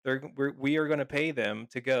 We are going to pay them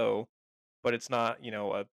to go, but it's not,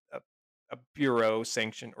 a a bureau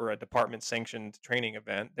sanctioned or a department sanctioned training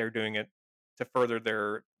event. They're doing it to further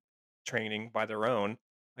their training by their own,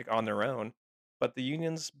 like, on their own." But the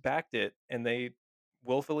unions backed it, and they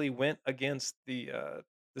willfully went against the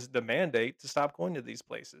mandate to stop going to these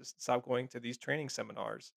places, stop going to these training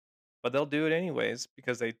seminars. But they'll do it anyways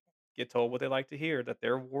because they get told what they like to hear, that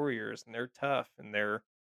they're warriors and they're tough and they're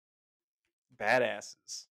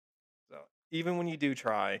badasses. So, even when you do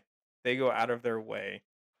try, they go out of their way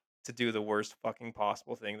to do the worst fucking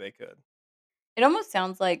possible thing they could. It almost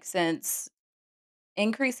sounds like since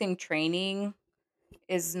increasing training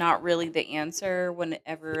is not really the answer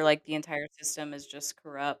whenever, like, the entire system is just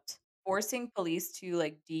corrupt, forcing police to,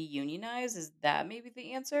 like, de-unionize, is that maybe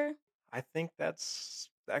the answer? I think that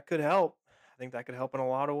could help. I think that could help in a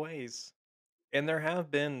lot of ways. And there have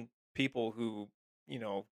been people who,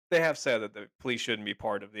 they have said that the police shouldn't be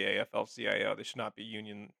part of the AFL-CIO. They should not be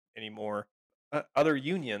union anymore. Other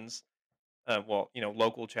unions, well,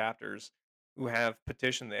 local chapters who have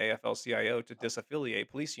petitioned the AFL-CIO to disaffiliate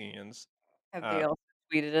police unions. Have they Uh, also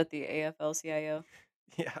tweeted at the AFL-CIO?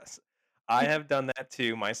 yes, I have done that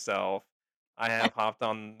too myself. I have hopped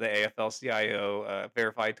on the AFL-CIO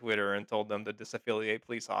verified Twitter and told them to disaffiliate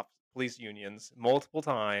police unions multiple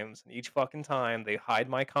times, and each fucking time they hide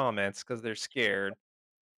my comments because they're scared.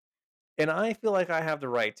 And I feel like I have the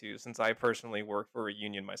right to, since I personally work for a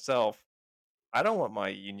union myself. I don't want my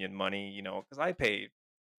union money, because I pay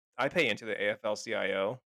into the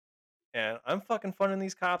AFL-CIO, and I'm fucking funding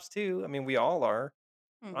these cops too. I mean, we all are.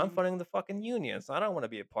 I'm Mhm. funding the fucking union, so I don't want to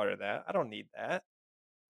be a part of that. I don't need that.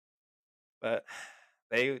 But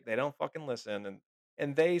they don't fucking listen,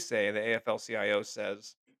 and they say the AFL-CIO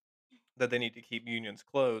says that they need to keep unions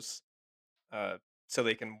close, uh, so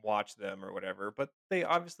they can watch them or whatever, but they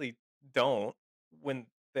obviously don't when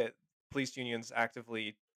the police unions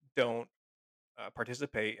actively don't,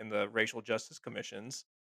 participate in the racial justice commissions.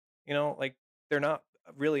 Like, they're not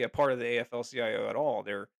really a part of the AFL-CIO at all.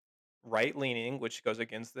 They're right leaning, which goes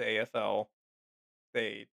against the AFL.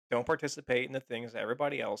 They don't participate in the things that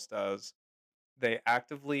everybody else does. They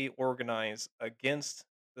actively organize against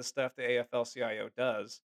the stuff the AFL-CIO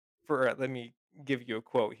does. Let me give you a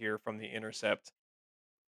quote here from The Intercept.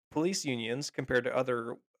 Police unions, compared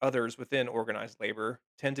to others within organized labor,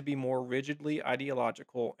 tend to be more rigidly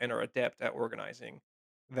ideological and are adept at organizing.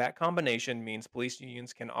 That combination means police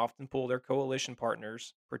unions can often pull their coalition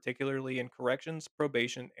partners, particularly in corrections,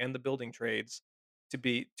 probation, and the building trades, to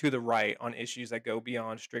be to the right on issues that go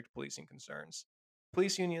beyond strict policing concerns.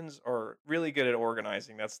 Police unions are really good at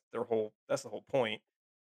organizing. That's the whole point.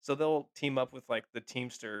 So they'll team up with, like, the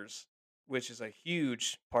Teamsters, which is a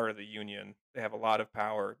huge part of the union. They have a lot of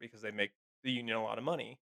power because they make the union a lot of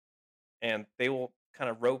money, and they will kind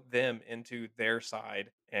of rope them into their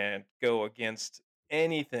side and go against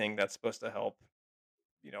anything that's supposed to help,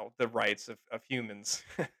 the rights of humans,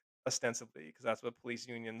 ostensibly, because that's what police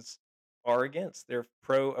unions are against. They're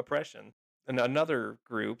pro oppression. And another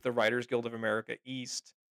group, the Writers Guild of America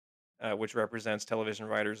East, which represents television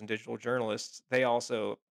writers and digital journalists, they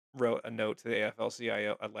also wrote a note to the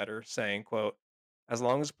AFL-CIO, a letter saying, quote, "As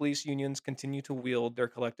long as police unions continue to wield their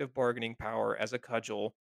collective bargaining power as a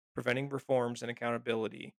cudgel, preventing reforms and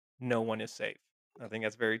accountability, no one is safe." I think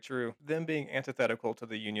that's very true. Them being antithetical to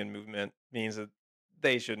the union movement means that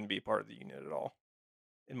they shouldn't be part of the union at all,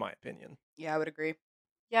 in my opinion. Yeah, I would agree.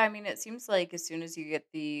 Yeah, I mean, it seems like as soon as you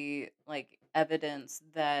get the, like, evidence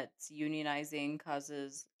that unionizing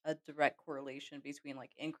causes a direct correlation between,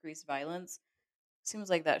 like, increased violence, seems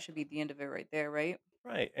like that should be the end of it right there, right?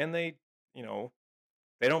 Right. And you know,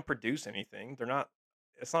 they don't produce anything.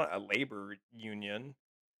 It's not a labor union.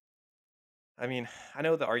 I mean, I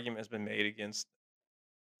know the argument has been made against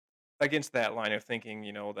that line of thinking,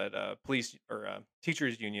 that police or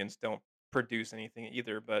teachers unions don't produce anything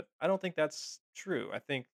either, but I don't think that's true. I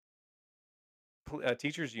think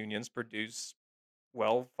teachers unions produce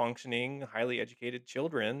well functioning, highly educated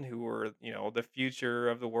children who are, the future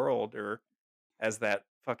of the world, or as that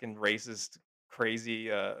fucking racist, crazy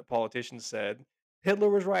politician said, Hitler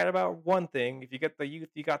was right about one thing: if you get the youth,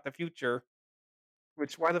 you got the future.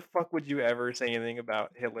 Which, why the fuck would you ever say anything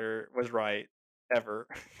about Hitler was right ever?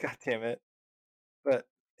 God damn it. But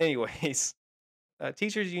anyways,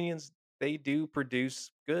 teachers unions they do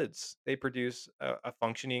produce goods. They produce a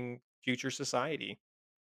functioning future society,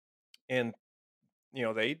 and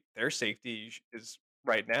their safety is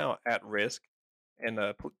right now at risk, and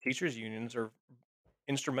teachers unions are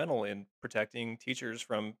instrumental in protecting teachers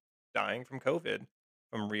from dying from COVID,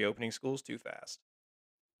 from reopening schools too fast.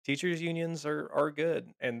 Teachers unions are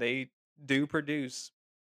good, and they do produce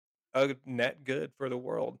a net good for the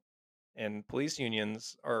world, and police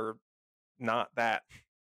unions are not that.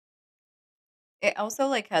 It also,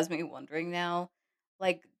 like, has me wondering now,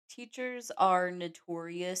 like, teachers are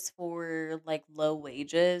notorious for, like, low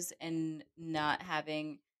wages and not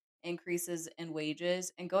having increases in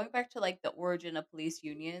wages, and going back to, like, the origin of police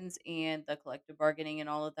unions and the collective bargaining and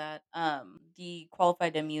all of that, the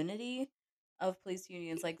qualified immunity of police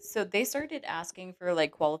unions, like, so they started asking for,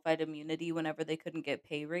 like, qualified immunity whenever they couldn't get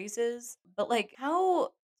pay raises, but, like, how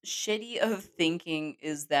shitty of thinking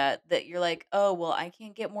is that you're like, "Oh, well, I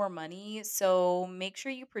can't get more money, so make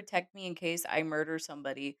sure you protect me in case I murder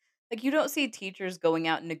somebody." Like, you don't see teachers going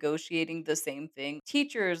out and negotiating the same thing.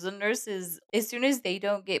 Teachers and nurses, as soon as they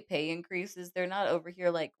don't get pay increases, they're not over here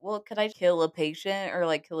like, "Well, could I kill a patient or,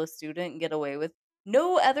 like, kill a student and get away with."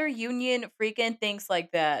 No other union freaking thinks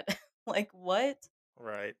like that. Like, what?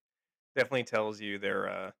 Right. Definitely tells you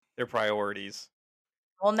their priorities.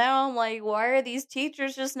 Well, now I'm like, why are these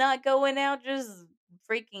teachers just not going out just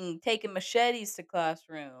freaking taking machetes to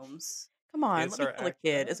classrooms? Come on, Kids let me are kill a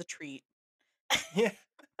acting kid up. as a treat. Yeah.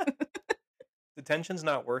 Detention's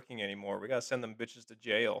not working anymore. We gotta send them bitches to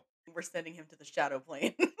jail. We're sending him to the shadow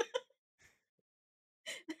plane.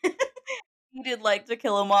 He did like To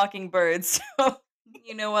Kill a Mockingbird, so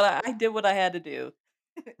you know what? I did what I had to do.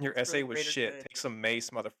 Your It's for the essay was greater shit. good. Take some mace,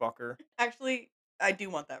 motherfucker. Actually, I do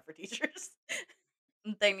want that for teachers.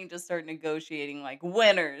 They need to start negotiating like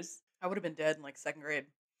winners. I would have been dead in like second grade.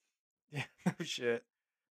 Yeah, no shit.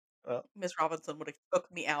 Well, Miss Robinson would have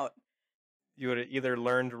took me out. you would have either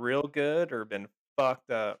learned real good or been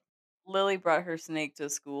fucked up. Lily brought her snake to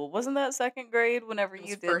school. Wasn't that second grade whenever It was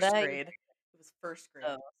you did first that? grade. It was first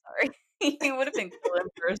Oh, grade. sorry. You would have been cool in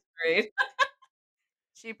first grade.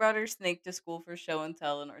 She brought her snake to school for show and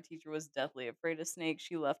tell, and our teacher was deathly afraid of snakes.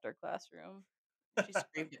 She left our classroom. She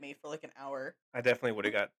screamed at me for like an hour. I definitely would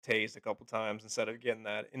have got tased a couple times instead of getting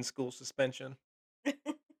that in school suspension.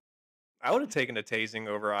 I would have taken a tasing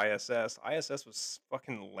over ISS. ISS was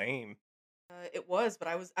fucking lame. It was, but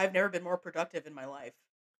I've never been more productive in my life.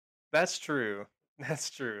 That's true.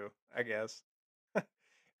 That's true, I guess.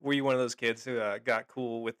 Were you one of those kids who got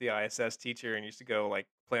cool with the ISS teacher and used to go like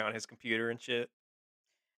play on his computer and shit?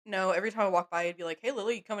 No, every time I walk by, he'd be like, "Hey,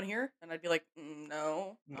 Lily, you coming here?" And I'd be like,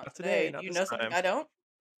 No, not Not today, today. Do not you this know something time. I don't?"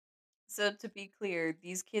 So, to be clear,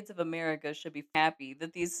 these kids of America should be happy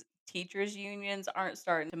that these teachers' unions aren't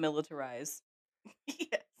starting to militarize.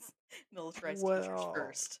 Yes, militarized teachers Well,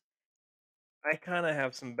 first. I kind of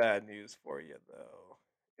have some bad news for you though,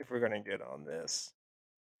 if we're gonna get on this.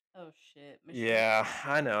 Oh shit, machine Yeah,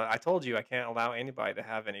 gun. I know. I told you I can't allow anybody to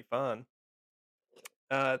have any fun.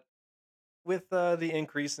 Uh, with the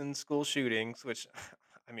increase in school shootings, which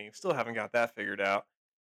I mean, still haven't got that figured out.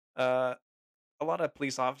 Uh, a lot of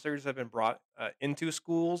police officers have been brought into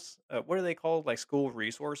schools. What are they called? Like school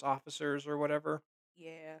resource officers or whatever.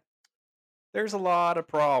 Yeah. There's a lot of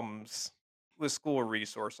problems with school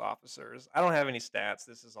resource officers. I don't have any stats.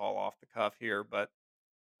 This is all off the cuff here, but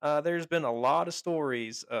there's been a lot of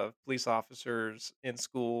stories of police officers in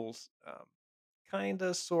schools, kind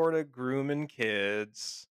of, sort of grooming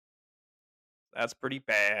kids. That's pretty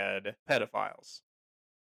bad. Pedophiles.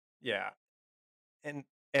 Yeah, and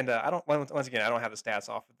I don't once again I don't have the stats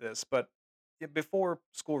off of this, but before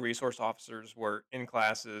school resource officers were in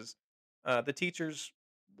classes, the teachers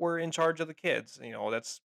were in charge of the kids.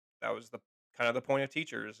 That was the kind of the point of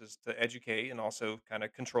teachers is to educate and also kind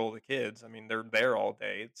of control the kids. I mean, they're there all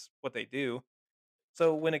day. It's what they do.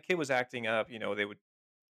 So when a kid was acting up, they would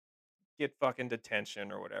get fucking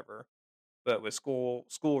detention or whatever. But with school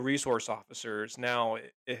resource officers, now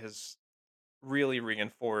it has really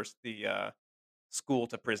reinforced the school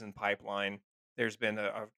to prison pipeline. There's been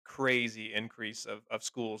a crazy increase of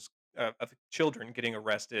schools of children getting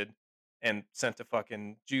arrested and sent to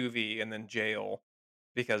fucking juvie and then jail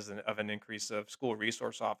because of an increase of school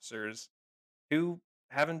resource officers who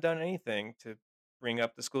haven't done anything to bring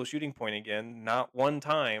up the school shooting point again. Not one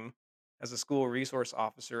time has a school resource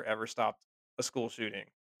officer ever stopped a school shooting.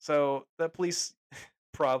 So the police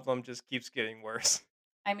problem just keeps getting worse.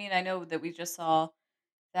 I mean, I know that we just saw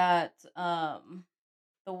that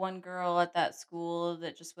the one girl at that school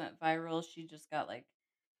that just went viral, she just got like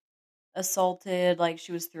assaulted, like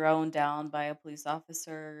she was thrown down by a police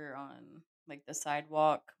officer on like the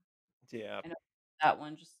sidewalk. Yeah, I know that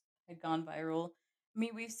one just had gone viral. I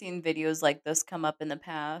mean, we've seen videos like this come up in the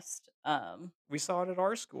past. we saw it at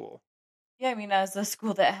our school. Yeah, I mean, as a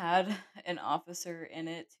school that had an officer in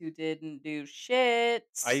it who didn't do shit.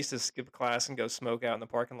 I used to skip class and go smoke out in the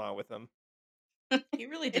parking lot with him. He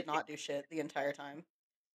really did not do shit the entire time.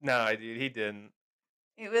 No, dude, he didn't.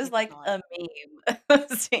 It He was did like not. a meme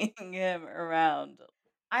seeing him around.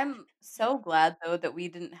 I'm so glad though that we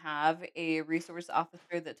didn't have a resource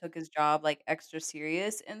officer that took his job like extra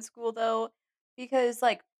serious in school though, because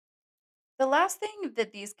like the last thing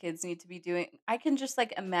that these kids need to be doing, I can just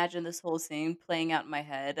like imagine this whole scene playing out in my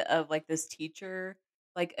head of like this teacher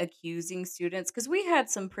like accusing students because we had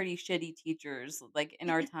some pretty shitty teachers like in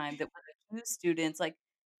our time that would accuse students like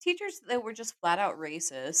teachers that were just flat out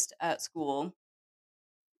racist at school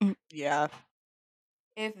Yeah.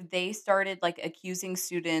 if they started like accusing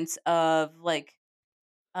students of like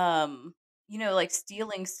um like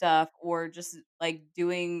stealing stuff or just like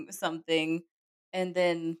doing something and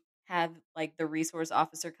then have like the resource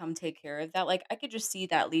officer come take care of that like I could just see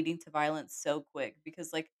that leading to violence so quick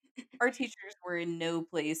because like our teachers were in no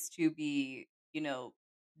place to be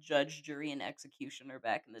judge jury and executioner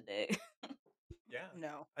back in the day. Yeah.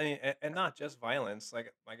 No. I mean, and not just violence.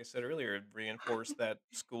 Like I said earlier, it reinforced that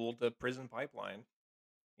school to prison pipeline.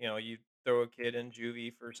 You throw a kid in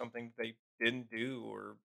juvie for something they didn't do,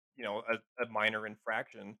 or a minor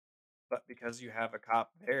infraction, but because you have a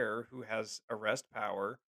cop there who has arrest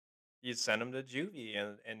power, you send them to juvie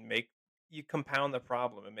and make you compound the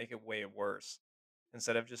problem and make it way worse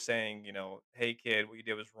instead of just saying, hey kid, what you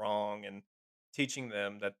did was wrong, and teaching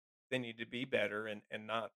them that they need to be better and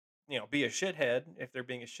not be a shithead if they're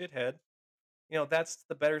being a shithead. That's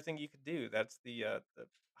the better thing you could do. That's the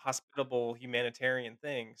hospitable humanitarian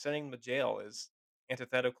thing. Sending them to jail is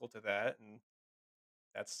antithetical to that, and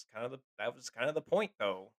that was kind of the point,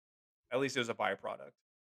 though. At least it was a byproduct.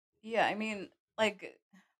 Yeah, I mean, like,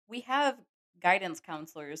 we have guidance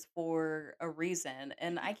counselors for a reason,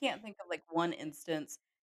 and I can't think of like one instance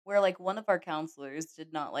where like one of our counselors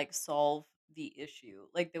did not like solve the issue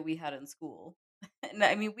like that we had in school. And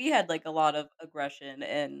I mean, we had like a lot of aggression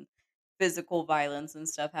and physical violence and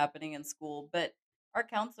stuff happening in school, but our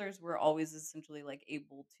counselors were always essentially like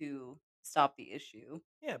able to stop the issue.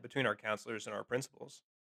 Yeah, between our counselors and our principals.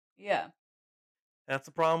 Yeah. That's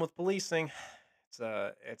the problem with policing.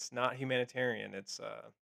 It's not humanitarian. It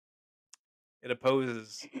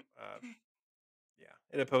opposes uh, yeah,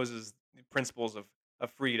 it opposes the principles of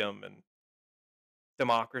freedom and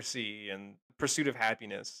democracy and pursuit of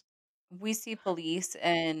happiness. We see police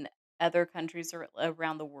in other countries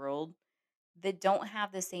around the world that don't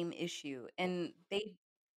have the same issue, and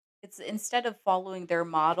it's instead of following their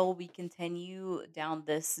model, we continue down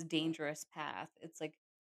this dangerous path. It's like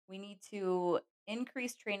we need to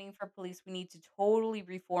increase training for police. We need to totally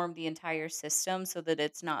reform the entire system so that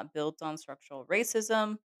it's not built on structural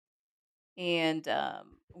racism. And,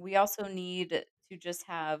 we also need to just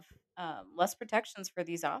have, less protections for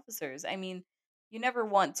these officers. I mean, you never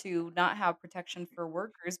want to not have protection for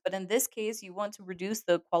workers, but in this case, you want to reduce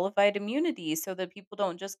the qualified immunity so that people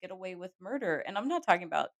don't just get away with murder. And I'm not talking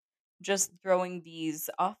about just throwing these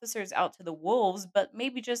officers out to the wolves, but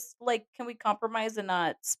maybe just like, can we compromise and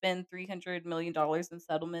not spend $300 million in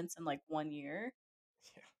settlements in like 1 year?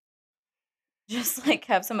 Yeah. Just like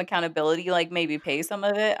have some accountability, like maybe pay some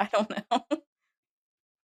of it. I don't know.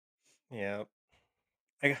 Yeah.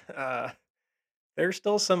 There's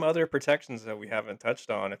still some other protections that we haven't touched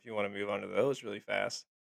on if you want to move on to those really fast.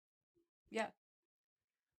 Yeah.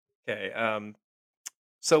 Okay.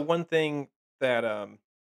 So one thing that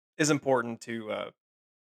is important to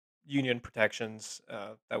union protections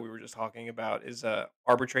that we were just talking about is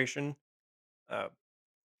arbitration. Uh,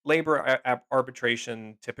 labor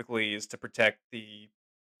arbitration typically is to protect the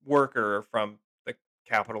worker from the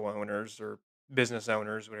capital owners or business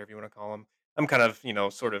owners, whatever you want to call them. I'm kind of,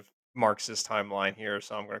 sort of Marxist timeline here,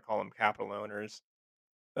 so I'm going to call them capital owners.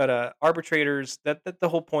 But arbitrators, that the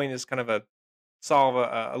whole point is kind of a solve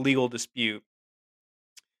a legal dispute.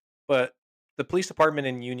 But the police department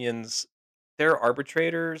and unions, their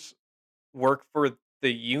arbitrators work for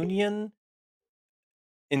the union,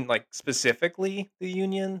 in like specifically the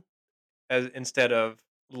union, as instead of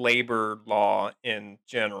labor law in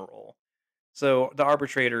general. So the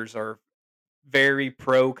arbitrators are very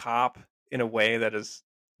pro cop in a way that is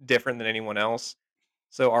different than anyone else.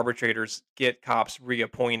 So arbitrators get cops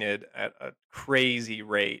reappointed at a crazy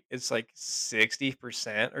rate. It's like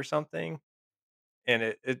 60% or something. And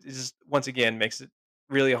it just once again makes it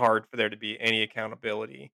really hard for there to be any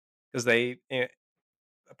accountability because a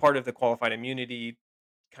part of the qualified immunity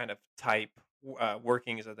kind of type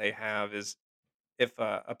workings that they have is if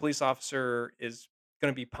a police officer is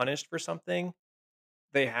going to be punished for something,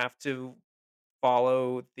 they have to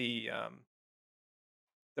follow the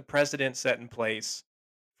precedent set in place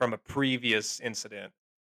from a previous incident.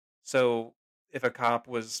 So if a cop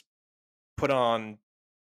was put on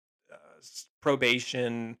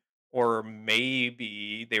probation, or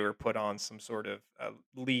maybe they were put on some sort of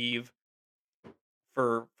leave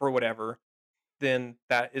for whatever, then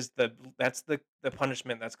that's the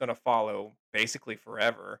punishment that's going to follow basically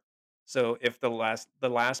forever. So if the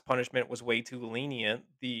last punishment was way too lenient,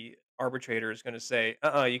 the arbitrator is going to say,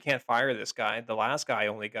 you can't fire this guy. The last guy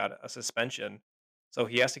only got a suspension, so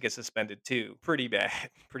he has to get suspended too. Pretty bad,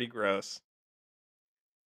 pretty gross.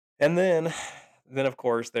 And then of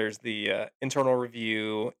course there's the internal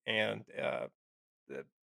review and the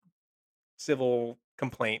civil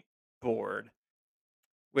complaint board,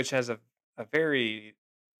 which has a very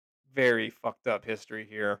very fucked up history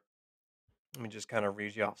here. Let me just kind of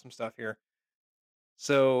read you off some stuff here.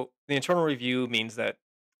 So the internal review means that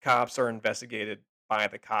cops are investigated by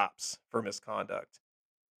the cops for misconduct.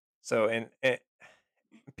 So and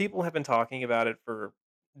people have been talking about it for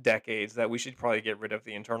decades that we should probably get rid of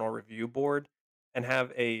the internal review board and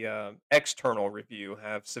have a external review,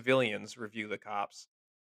 have civilians review the cops.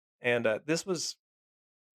 And this was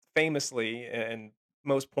famously and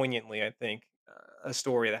most poignantly, I think, a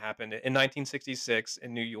story that happened in 1966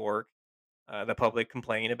 in New York. The public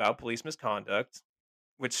complained about police misconduct,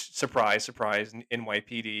 which surprise, surprise,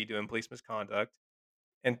 NYPD doing police misconduct,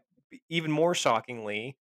 and even more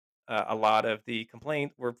shockingly, a lot of the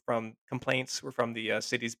complaints were from the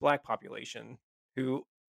city's black population, who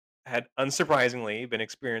had unsurprisingly been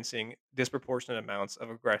experiencing disproportionate amounts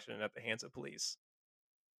of aggression at the hands of police.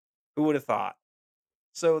 Who would have thought?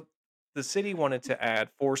 So the city wanted to add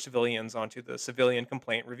four civilians onto the Civilian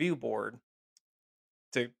Complaint Review Board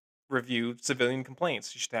to review civilian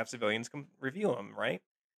complaints. You should have civilians review them, right?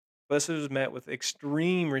 But this was met with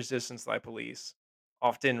extreme resistance by police,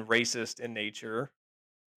 often racist in nature.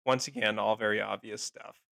 Once again, all very obvious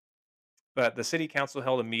stuff. But the city council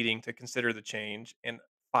held a meeting to consider the change, and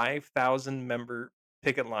 5,000 member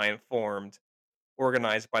picket line formed,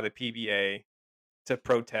 organized by the PBA to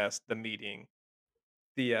protest the meeting.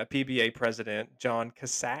 The PBA president, John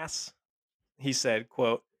Cassass, he said,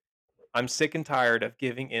 quote, "I'm sick and tired of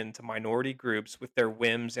giving in to minority groups with their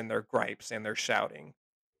whims and their gripes and their shouting."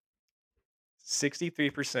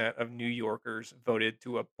 63% of New Yorkers voted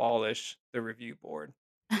to abolish the review board.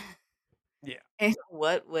 Yeah. In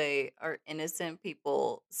what way are innocent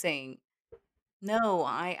people saying, "No,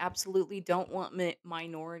 I absolutely don't want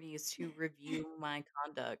minorities to review my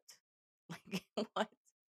conduct." Like, what?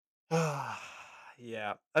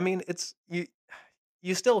 Yeah. I mean,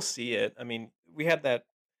 you still see it. I mean, we had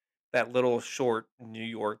that little short New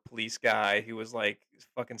York police guy who was like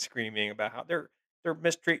fucking screaming about how they're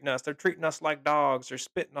mistreating us. They're treating us like dogs. They're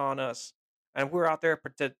spitting on us, and we're out there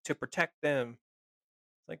to protect them.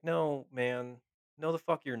 It's like, no, man, no, the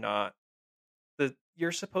fuck you're not.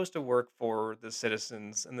 You're supposed to work for the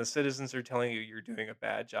citizens, and the citizens are telling you you're doing a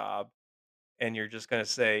bad job, and you're just gonna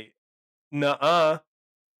say, "Nuh-uh."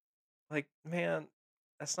 Like, man,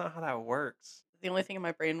 that's not how that works. The only thing in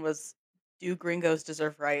my brain was, do gringos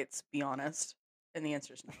deserve rights? Be honest. And the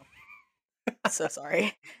answer is no. So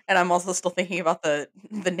sorry. And I'm also still thinking about the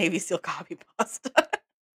Navy SEAL copy pasta.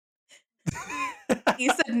 He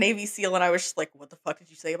said Navy SEAL, and I was just like, "What the fuck did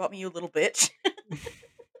you say about me, you little bitch?"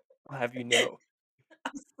 I'll have you know,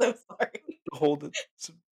 I'm so sorry. the whole the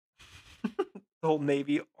whole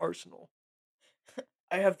Navy arsenal.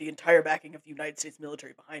 I have the entire backing of the United States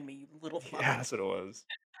military behind me, you little Yeah, fuck. that's what it was.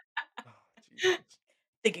 Oh, Jesus.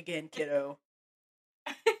 Think again, kiddo.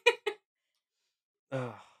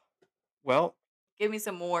 Ugh. Well, Give me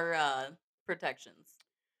some more, protections.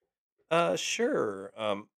 sure.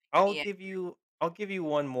 Yeah. I'll give you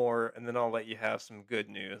one more, and then I'll let you have some good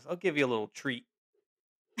news. I'll give you a little treat.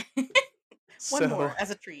 One So, more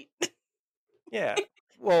as a treat. yeah.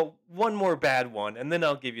 Well, one more bad one, and then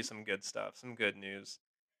I'll give you some good stuff, some good news.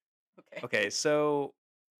 Okay. Okay, so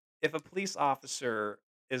if a police officer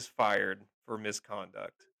is fired for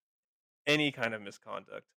misconduct, any kind of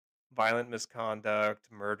misconduct, violent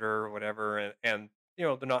misconduct, murder, whatever, and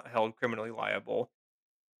they're not held criminally liable,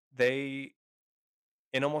 they,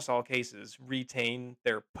 in almost all cases, retain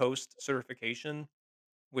their post certification,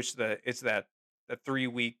 which it's that the 3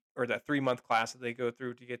 week or that 3 month class that they go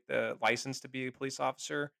through to get the license to be a police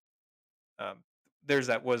officer. Um, there's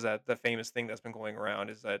that was that the famous thing that's been going around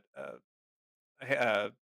is that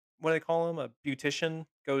what do they call him? A beautician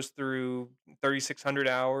goes through 3,600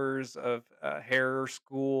 hours of hair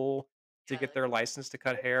school to Yeah, get like their license to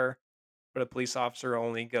cut hair, but a police officer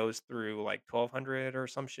only goes through like 1200 or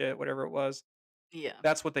some shit, whatever it was. yeah.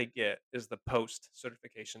 That's what they get is the post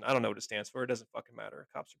certification. I don't know what it stands for. It doesn't fucking matter.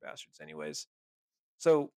 Cops are bastards, anyways.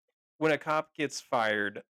 So when a cop gets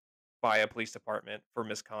fired by a police department for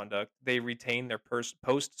misconduct, they retain their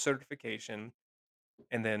post certification,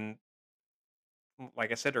 and then,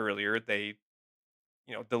 like I said earlier, they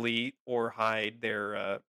delete or hide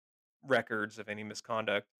their records of any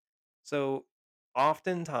misconduct. So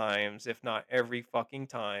oftentimes, if not every fucking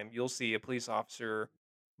time, you'll see a police officer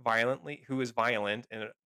who is violent and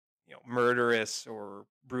murderous or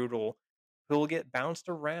brutal, who will get bounced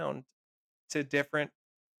around to different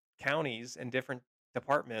counties and different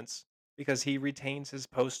departments because he retains his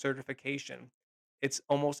post certification. It's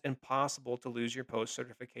almost impossible to lose your post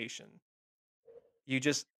certification. You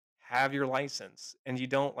just have your license and you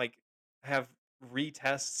don't like have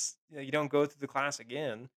retests. You don't go through the class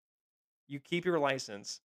again. You keep your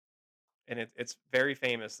license, and it's very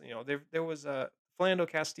famous. There was a Philando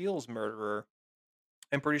Castile's murderer.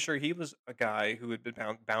 I'm pretty sure he was a guy who had been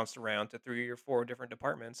bounced around to 3 or 4 different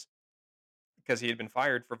departments because he had been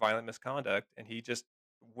fired for violent misconduct, and he just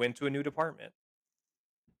went to a new department.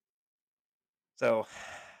 So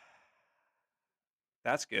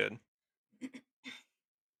that's good.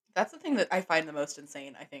 That's the thing that I find the most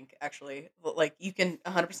insane, I think, actually. Like, you can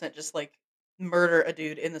 100% just, like, murder a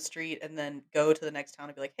dude in the street and then go to the next town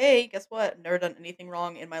and be like, "Hey, guess what? Never done anything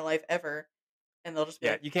wrong in my life ever." And they'll just be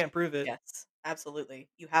Yeah, like, you can't prove it. "Yes, absolutely.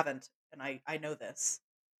 You haven't, and I know this."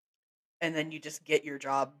 And then you just get your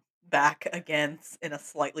job back again in a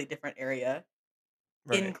slightly different area.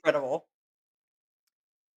 Right. Incredible.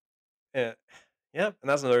 Yeah. Yep. And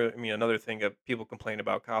that's another thing that people complain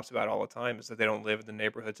about cops about all the time is that they don't live in the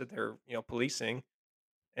neighborhoods that they're policing.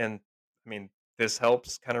 And I mean, this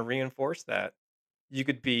helps kind of reinforce that. You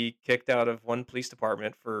could be kicked out of one police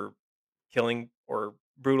department for killing or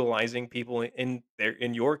brutalizing people in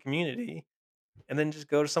your community, and then just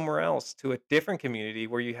go to somewhere else to a different community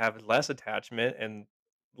where you have less attachment and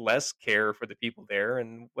less care for the people there.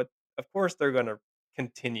 And what, of course, they're going to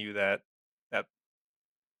continue that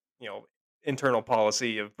you know internal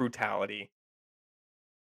policy of brutality.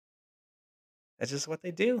 That's just what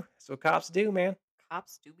they do. That's what cops do, man.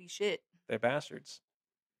 Cops do be shit. They're bastards.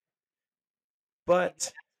 They be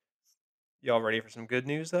But y'all ready for some good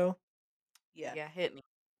news, though? Yeah. yeah, hit me.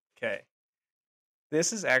 Okay.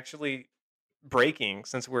 This is actually breaking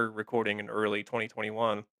since we're recording in early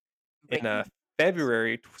 2021. In Breaking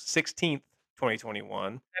February 16th,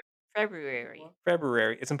 2021, February.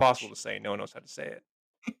 February, it's impossible to say. No one knows how to say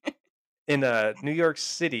it. In New York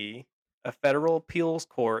City, a federal appeals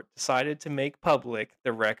court decided to make public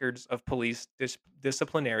the records of police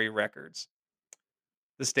disciplinary records.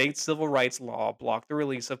 The state's civil rights law blocked the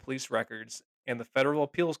release of police records, and the federal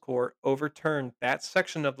appeals court overturned that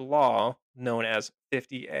section of the law known as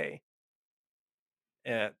 50A.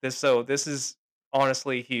 This is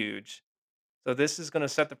honestly huge. So this is going to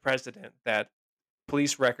set the precedent that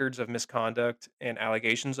police records of misconduct and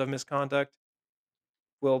allegations of misconduct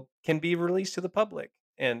can be released to the public.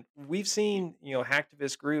 And we've seen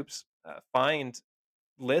hacktivist groups find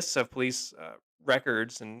lists of police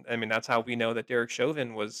records, and I mean that's how we know that Derek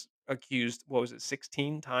Chauvin was accused. What was it,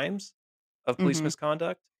 16 times of police Mhm.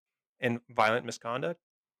 misconduct and violent misconduct?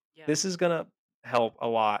 Yeah. This is going to help a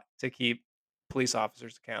lot to keep police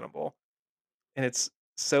officers accountable. And it's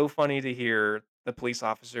so funny to hear the police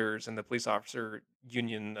officers and the police officer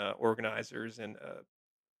union organizers and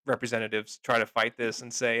representatives try to fight this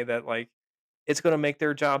and say that like it's going to make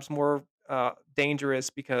their jobs more dangerous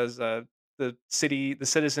because the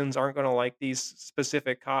citizens aren't going to like these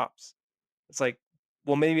specific cops. It's like,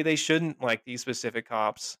 well, maybe they shouldn't like these specific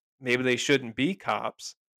cops. Maybe they shouldn't be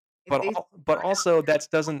cops. If they But are out also here that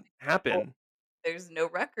doesn't assaulting people, happen. there's no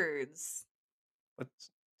records. Can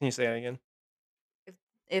you say that again? If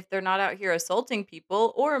if they're not out here assaulting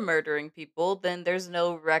people or murdering people, then there's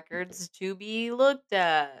no records to be looked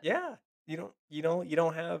at. Yeah, you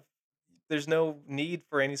don't have. There's no need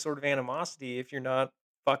for any sort of animosity if you're not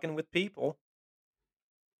fucking with people.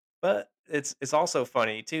 But it's also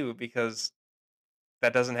funny too because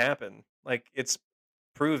that doesn't happen. Like it's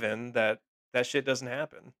proven that that shit doesn't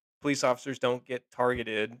happen. Police officers don't get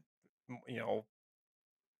targeted. You know,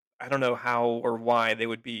 I don't know how or why they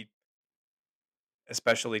would be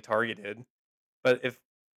especially targeted. But if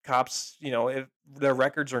cops, if their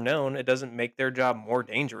records are known, it doesn't make their job more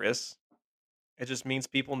dangerous. It just means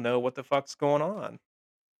people know what the fuck's going on.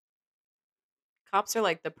 Cops are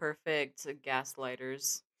like the perfect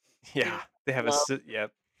gaslighters. They Yeah, they have a love yeah.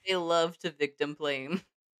 they love to victim blame.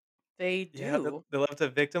 They Yeah, do. they love to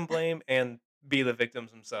victim blame and be the victims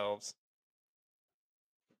themselves.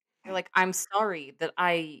 You're like, "I'm sorry that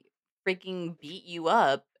I freaking beat you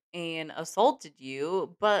up and assaulted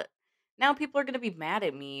you, but now people are gonna be mad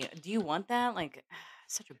at me. Do you want that?" Like,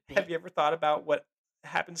 such a bitch. Have you ever thought about what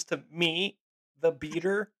happens to me, the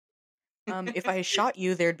beater? If I shot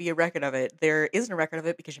you, there'd be a record of it. There isn't a record of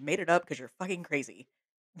it because you made it up because you're fucking crazy.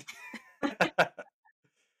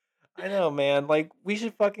 I know, man. Like, we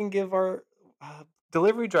should fucking give our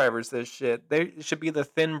delivery drivers this shit. They it should be the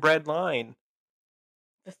thin bread line.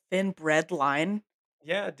 The thin bread line.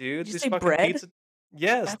 Yeah, Did dude. you These say fucking bread? pizza.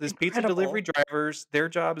 Yes, That's this pizza delivery incredible. drivers. Their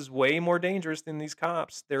job is way more dangerous than these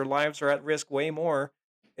cops. Their lives are at risk way more.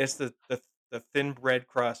 It's the thin bread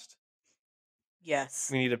crust. Yes,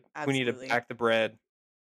 We need to absolutely. back the bread.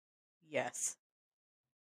 Yes.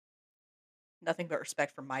 Nothing but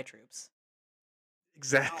respect for my troops. I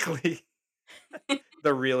Exactly. don't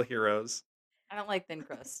The real heroes. I don't like thin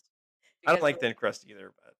crust. You I don't guys like really thin crust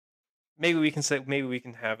either, but maybe we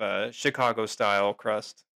can have a Chicago style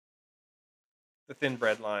crust, the thin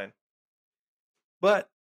bread line. But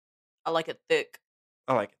I like it thick.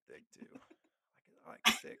 I like it thick too. I like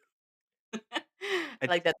it thick. I I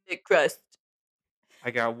like that thick crust. I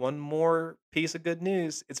got one more piece of good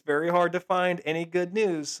news. It's very hard to find any good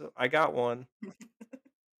news, so I got one.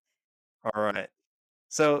 All right.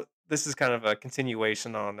 So this is kind of a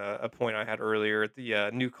continuation on a point I had earlier. The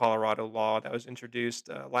new Colorado law that was introduced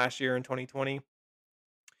last year in 2020.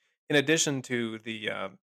 In addition to the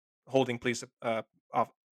holding police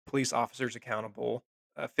officers accountable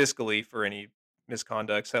fiscally for any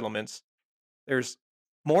misconduct settlements, there's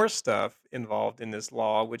more stuff involved in this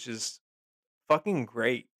law, which is fucking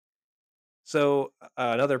great. So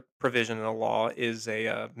another provision in the law is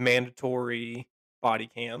a mandatory body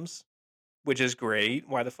cams, which is great.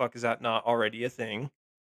 Why the fuck is that not already a thing?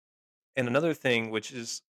 And another thing, which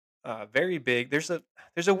is very big, there's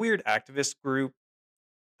a weird activist group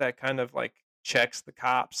that kind of like checks the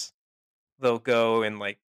cops. They'll go and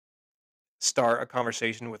like start a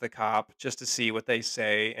conversation with a cop just to see what they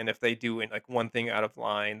say, and if they do like one thing out of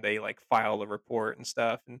line, they like file a report and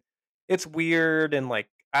stuff. And it's weird and like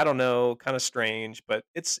I don't know, kind of strange, but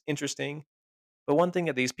it's interesting. But one thing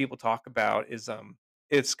that these people talk about is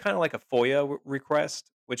it's kind of like a FOIA request,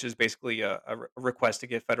 which is basically a request to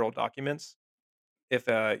get federal documents. If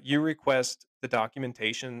you request the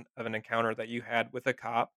documentation of an encounter that you had with a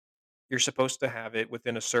cop, you're supposed to have it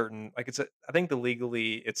within a certain like I think the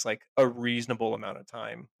legally it's like a reasonable amount of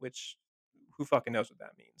time, which who fucking knows what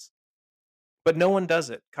that means. But no one does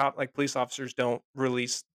it. Police officers don't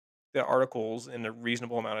release the articles in a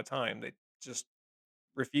reasonable amount of time. They just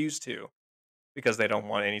refuse to because they don't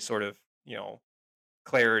want any sort of,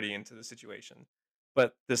 clarity into the situation.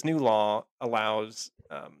 But this new law allows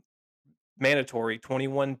mandatory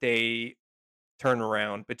 21-day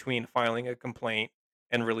turnaround between filing a complaint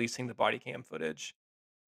and releasing the body cam footage.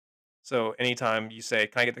 So anytime you say,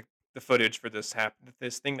 "Can I get the footage for this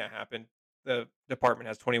thing that happened?" The department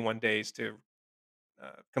has 21 days to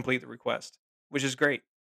complete the request, which is great.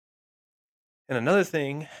 And another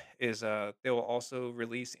thing is they will also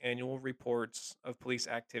release annual reports of police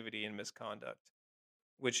activity and misconduct.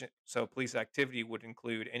 So police activity would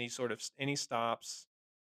include any sort of any stops,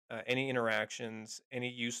 any interactions, any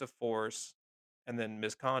use of force, and then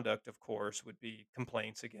misconduct, of course, would be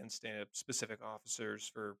complaints against specific officers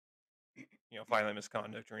for violent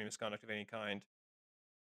misconduct or any misconduct of any kind.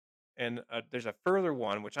 And there's a further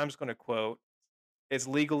one which I'm just going to quote. It's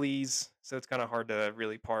legalese, so it's kind of hard to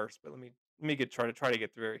really parse. But let me try to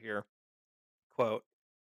get through it here. Quote: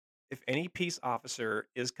 If any peace officer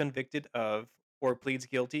is convicted of or pleads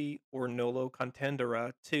guilty or nolo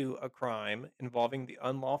contendere to a crime involving the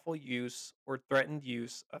unlawful use or threatened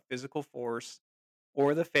use of physical force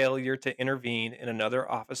or the failure to intervene in another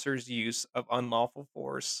officer's use of unlawful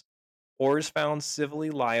force, or is found civilly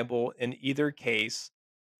liable in either case,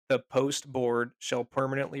 the post board shall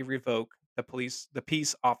permanently revoke the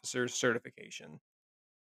peace officer's certification.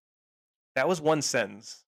 That was one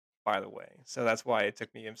sentence, by the way. So that's why it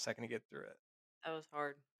took me a second to get through it. That was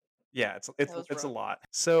hard. Yeah, That was it's a rough. lot.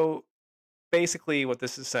 So basically, what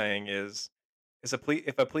this is saying is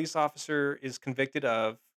if a police officer is convicted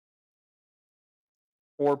of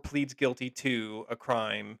or pleads guilty to a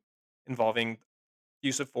crime involving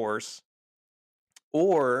use of force,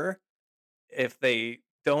 or if they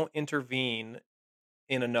don't intervene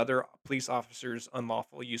in another police officer's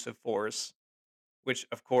unlawful use of force, which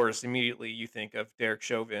of course immediately you think of Derek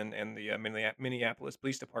Chauvin and the Minneapolis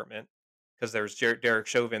Police Department, because there's Derek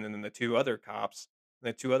Chauvin and then the two other cops. And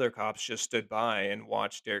the two other cops just stood by and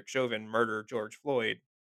watched Derek Chauvin murder George Floyd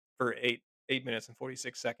for 8 minutes and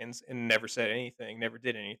 46 seconds and never said anything, never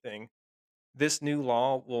did anything. This new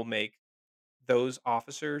law will make those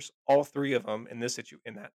officers, all 3 of them in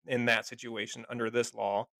that situation under this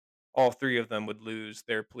law, all 3 of them would lose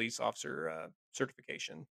their police officer,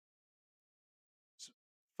 certification. It's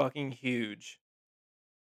fucking huge.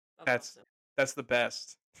 That's That's awesome. that's the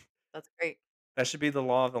best. That's great. That should be the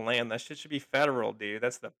law of the land. That shit should be federal, dude.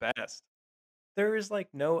 That's the best. There is,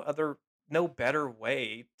 like, no better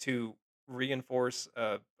way to reinforce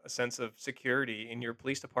a sense of security in your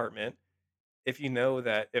police department if you know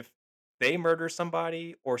that if they murder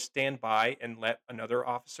somebody or stand by and let another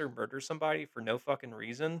officer murder somebody for no fucking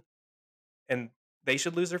reason, and they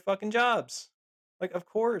should lose their fucking jobs. Like, of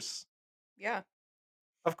course. Yeah.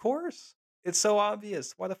 Of course. It's so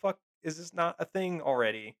obvious. Why the fuck is this not a thing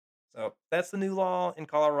already? So that's the new law in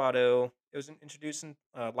Colorado. It was introduced in,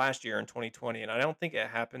 last year in 2020, and I don't think it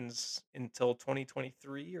happens until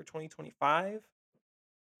 2023 or 2025.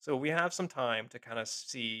 So we have some time to kind of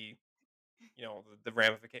see, the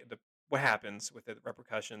ramification, what happens with the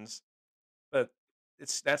repercussions. But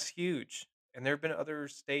that's huge, and there have been other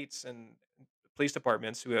states and police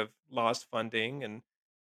departments who have lost funding and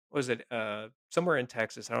was it, somewhere in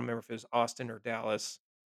Texas, I don't remember if it was Austin or Dallas,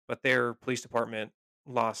 but their police department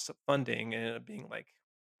lost funding and it ended up being like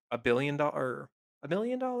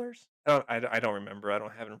 $1,000,000? I don't remember, I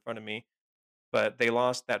don't have it in front of me, but they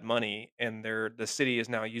lost that money and the city is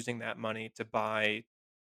now using that money to buy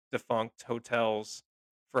defunct hotels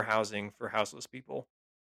for housing for houseless people.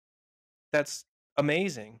 That's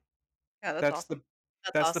amazing. Yeah, that's That's awesome. the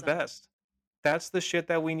That's that's the awesome. best. That's the shit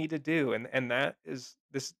that we need to do, and that is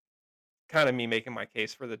this kinda me making my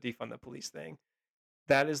case for the defund the police thing.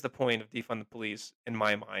 That is the point of defund the police in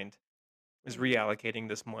my mind, is Mhm. reallocating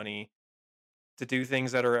this money to do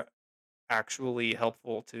things that are actually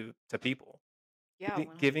helpful to people. Yeah,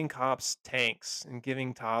 Giving cops tanks and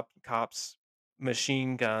giving top cops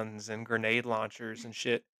machine guns and grenade launchers and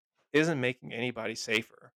shit isn't making anybody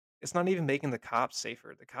safer. It's not even making the cops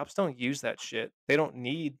safer. The cops don't use that shit. They don't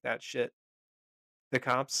need that shit. The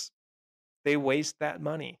cops, they waste that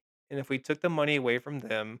money. And if we took the money away from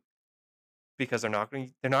them because they're not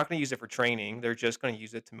gonna use it for training, they're just gonna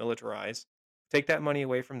use it to militarize. Take that money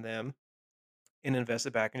away from them and invest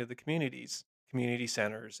it back into the communities, community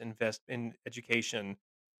centers, invest in education,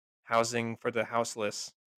 housing for the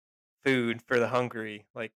houseless, food for the hungry.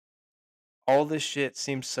 Like, all this shit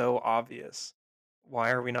seems so obvious.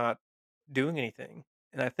 Why are we not doing anything?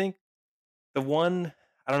 And I think the one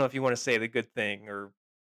I don't know if you wanna say the good thing or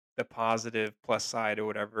the positive plus side or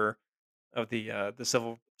whatever of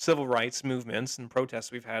the civil rights movements and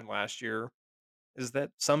protests we've had last year is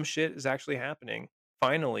that some shit is actually happening.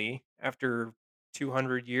 Finally, after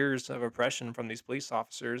 200 years of oppression from these police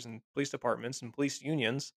officers and police departments and police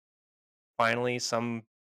unions, finally some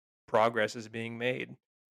progress is being made.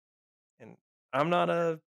 And I'm not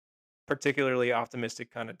a particularly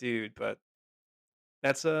optimistic kind of dude, but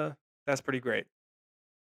that's that's pretty great.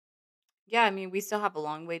 Yeah, I mean, we still have a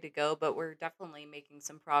long way to go, but we're definitely making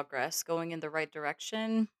some progress going in the right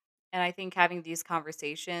direction. And I think having these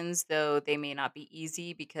conversations, though they may not be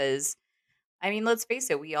easy, because I mean, let's face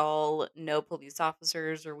it, we all know police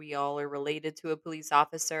officers, or we all are related to a police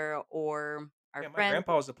officer, or our Yeah, my friends.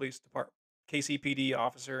 grandpa was a police department KCPD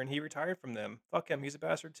officer and he retired from them. Fuck him, he's a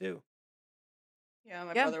bastard too. Yeah,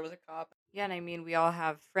 my Yeah. brother was a cop. Yeah, and I mean, we all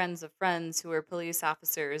have friends of friends who are police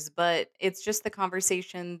officers, but it's just the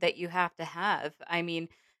conversation that you have to have. I mean,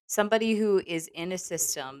 somebody who is in a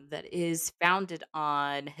system that is founded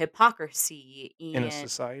on hypocrisy In a and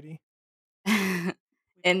society.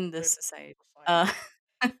 We don't in the live society. in society. Uh,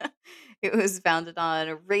 it was founded on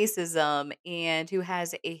racism and who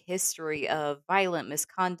has a history of violent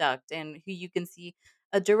misconduct, and who you can see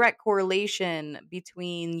a direct correlation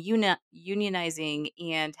between unionizing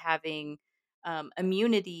and having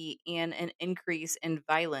immunity and an increase in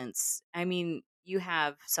violence. I mean, you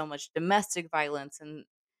have so much domestic violence and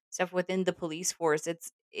stuff within the police force.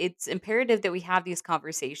 It's imperative that we have these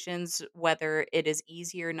conversations, whether it is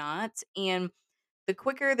easy or not. And the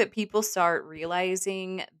quicker that people start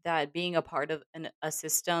realizing that being a part of a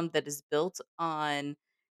system that is built on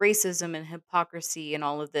racism and hypocrisy and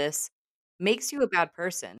all of this makes you a bad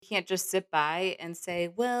person. You can't just sit by and say,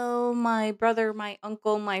 well, my brother, my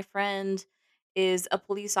uncle, my friend is a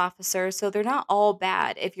police officer, so they're not all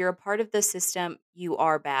bad. If you're a part of the system, you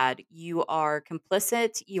are bad. You are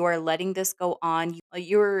complicit. You are letting this go on.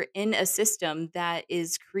 You're in a system that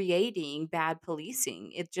is creating bad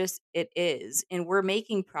policing. It is. And we're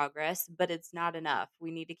making progress, but it's not enough.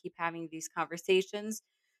 We need to keep having these conversations.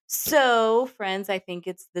 So, friends, I think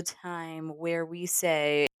it's the time where we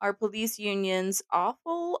say Are police unions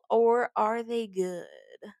awful or are they good?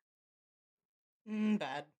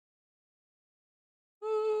 Bad.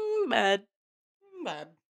 Bad.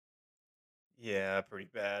 Bad. Yeah, pretty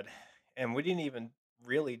bad. And we didn't even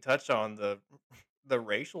really touch on the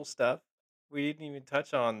racial stuff. We didn't even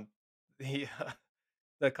touch on the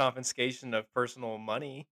the confiscation of personal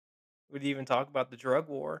money. We didn't even talk about the drug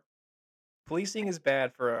war. Policing is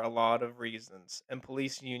bad for a lot of reasons, and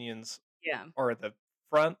police unions Yeah. are the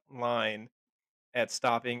front line at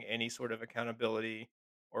stopping any sort of accountability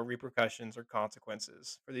or repercussions or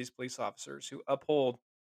consequences for these police officers who uphold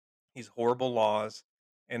these horrible laws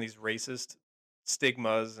and these racist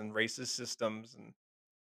stigmas and racist systems, and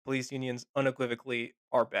police unions unequivocally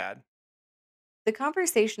are bad. The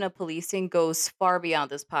conversation of policing goes far beyond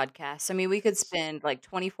this podcast. I mean, we could Yes. spend like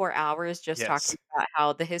 24 hours just Yes. talking about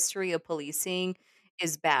how the history of policing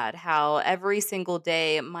is bad, how every single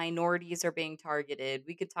day minorities are being targeted.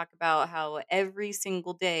 We could talk about how every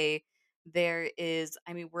single day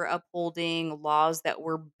I mean, we're upholding laws that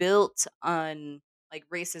were built on like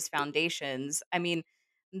racist foundations. I mean,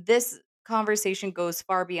 this conversation goes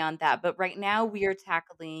far beyond that. But right now, we are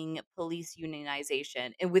tackling police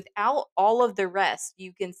unionization. And without all of the rest,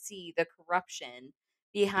 you can see the corruption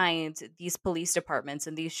behind these police departments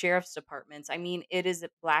and these sheriff's departments. I mean, it is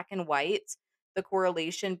black and white, the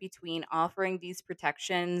correlation between offering these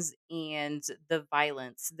protections and the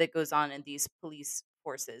violence that goes on in these police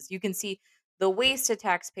forces. You can see the waste of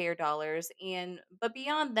taxpayer dollars. But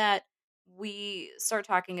beyond that, we start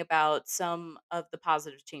talking about some of the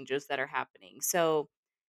positive changes that are happening. So,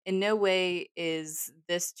 in no way is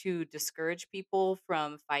this to discourage people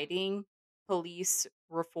from fighting police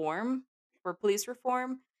reform police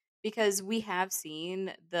reform, because we have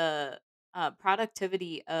seen the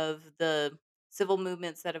productivity of the civil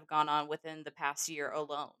movements that have gone on within the past year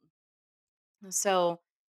alone. So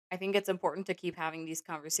I think it's important to keep having these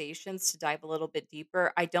conversations to dive a little bit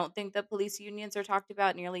deeper. I don't think that police unions are talked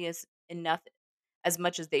about nearly as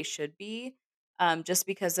much as they should be, just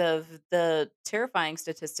because of the terrifying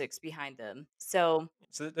statistics behind them. So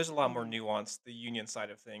So there's a lot more Mhm. nuance, the union side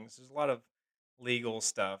of things. There's a lot of legal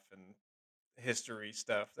stuff and history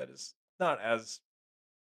stuff that is not as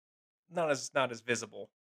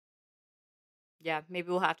visible. yeah, maybe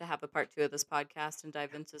we'll have to have a part two of this podcast and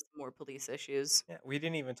dive into some more police issues. Yeah, we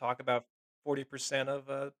didn't even talk about 40%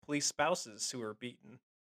 of police spouses who are beaten.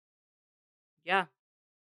 Yeah.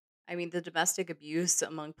 I mean, the domestic abuse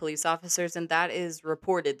among police officers, and that is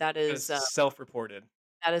reported. That is self-reported.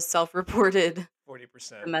 That is self-reported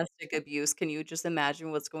 40%. domestic abuse. Can you just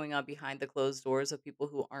imagine what's going on behind the closed doors of people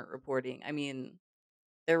who aren't reporting? I mean,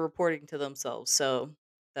 they're reporting to themselves, so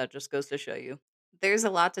that just goes to show you. There's a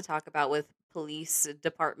lot to talk about with police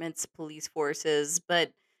departments, police forces,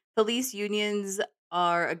 but police unions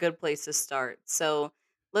are a good place to start. So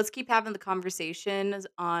let's keep having the conversations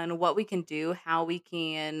on what we can do, how we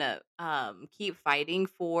can keep fighting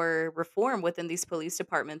for reform within these police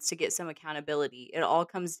departments to get some accountability. It all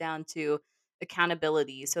comes down to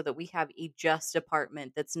accountability so that we have a just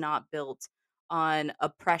department that's not built on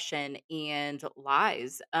oppression and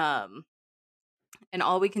lies. And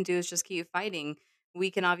all we can do is just keep fighting.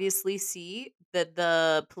 We can obviously see that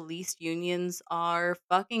the police unions are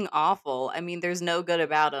fucking awful. I mean, there's no good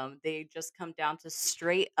about them. They just come down to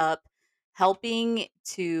straight up helping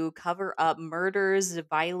to cover up murders,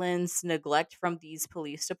 violence, neglect from these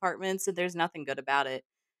police departments, and there's nothing good about it.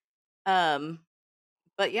 Um,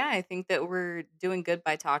 but yeah, I think that we're doing good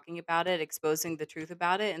by talking about it, exposing the truth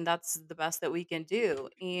about it, and that's the best that we can do.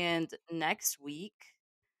 And next week,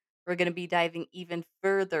 we're going to be diving even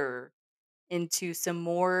further into some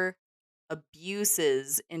more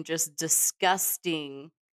abuses and just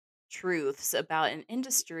disgusting truths about an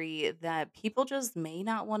industry that people just may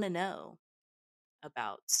not want to know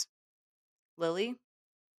about. Lily?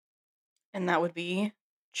 And that would be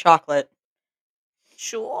chocolate.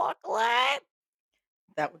 Chocolate?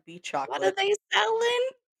 That would be What are chocolate. they selling?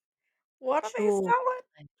 What are they Chocolate.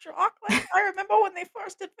 selling? Chocolate? I remember when they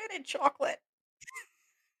first invented chocolate.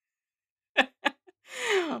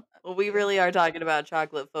 Well, we Yeah. really are talking about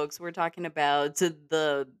chocolate, folks. We're talking about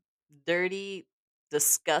the dirty,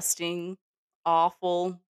 disgusting,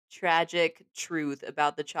 awful, tragic truth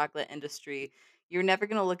about the chocolate industry. You're never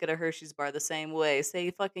going to look at a Hershey's bar the same way.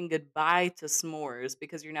 Say fucking goodbye to s'mores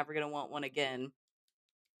because you're never going to want one again.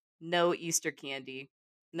 No Easter candy.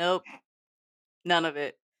 Nope, none of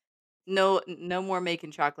it. No more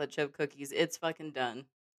making chocolate chip cookies. It's fucking done.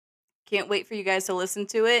 Can't wait for you guys to listen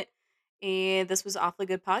to it. And this was Awfully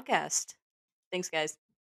Good Podcast. Thanks, guys.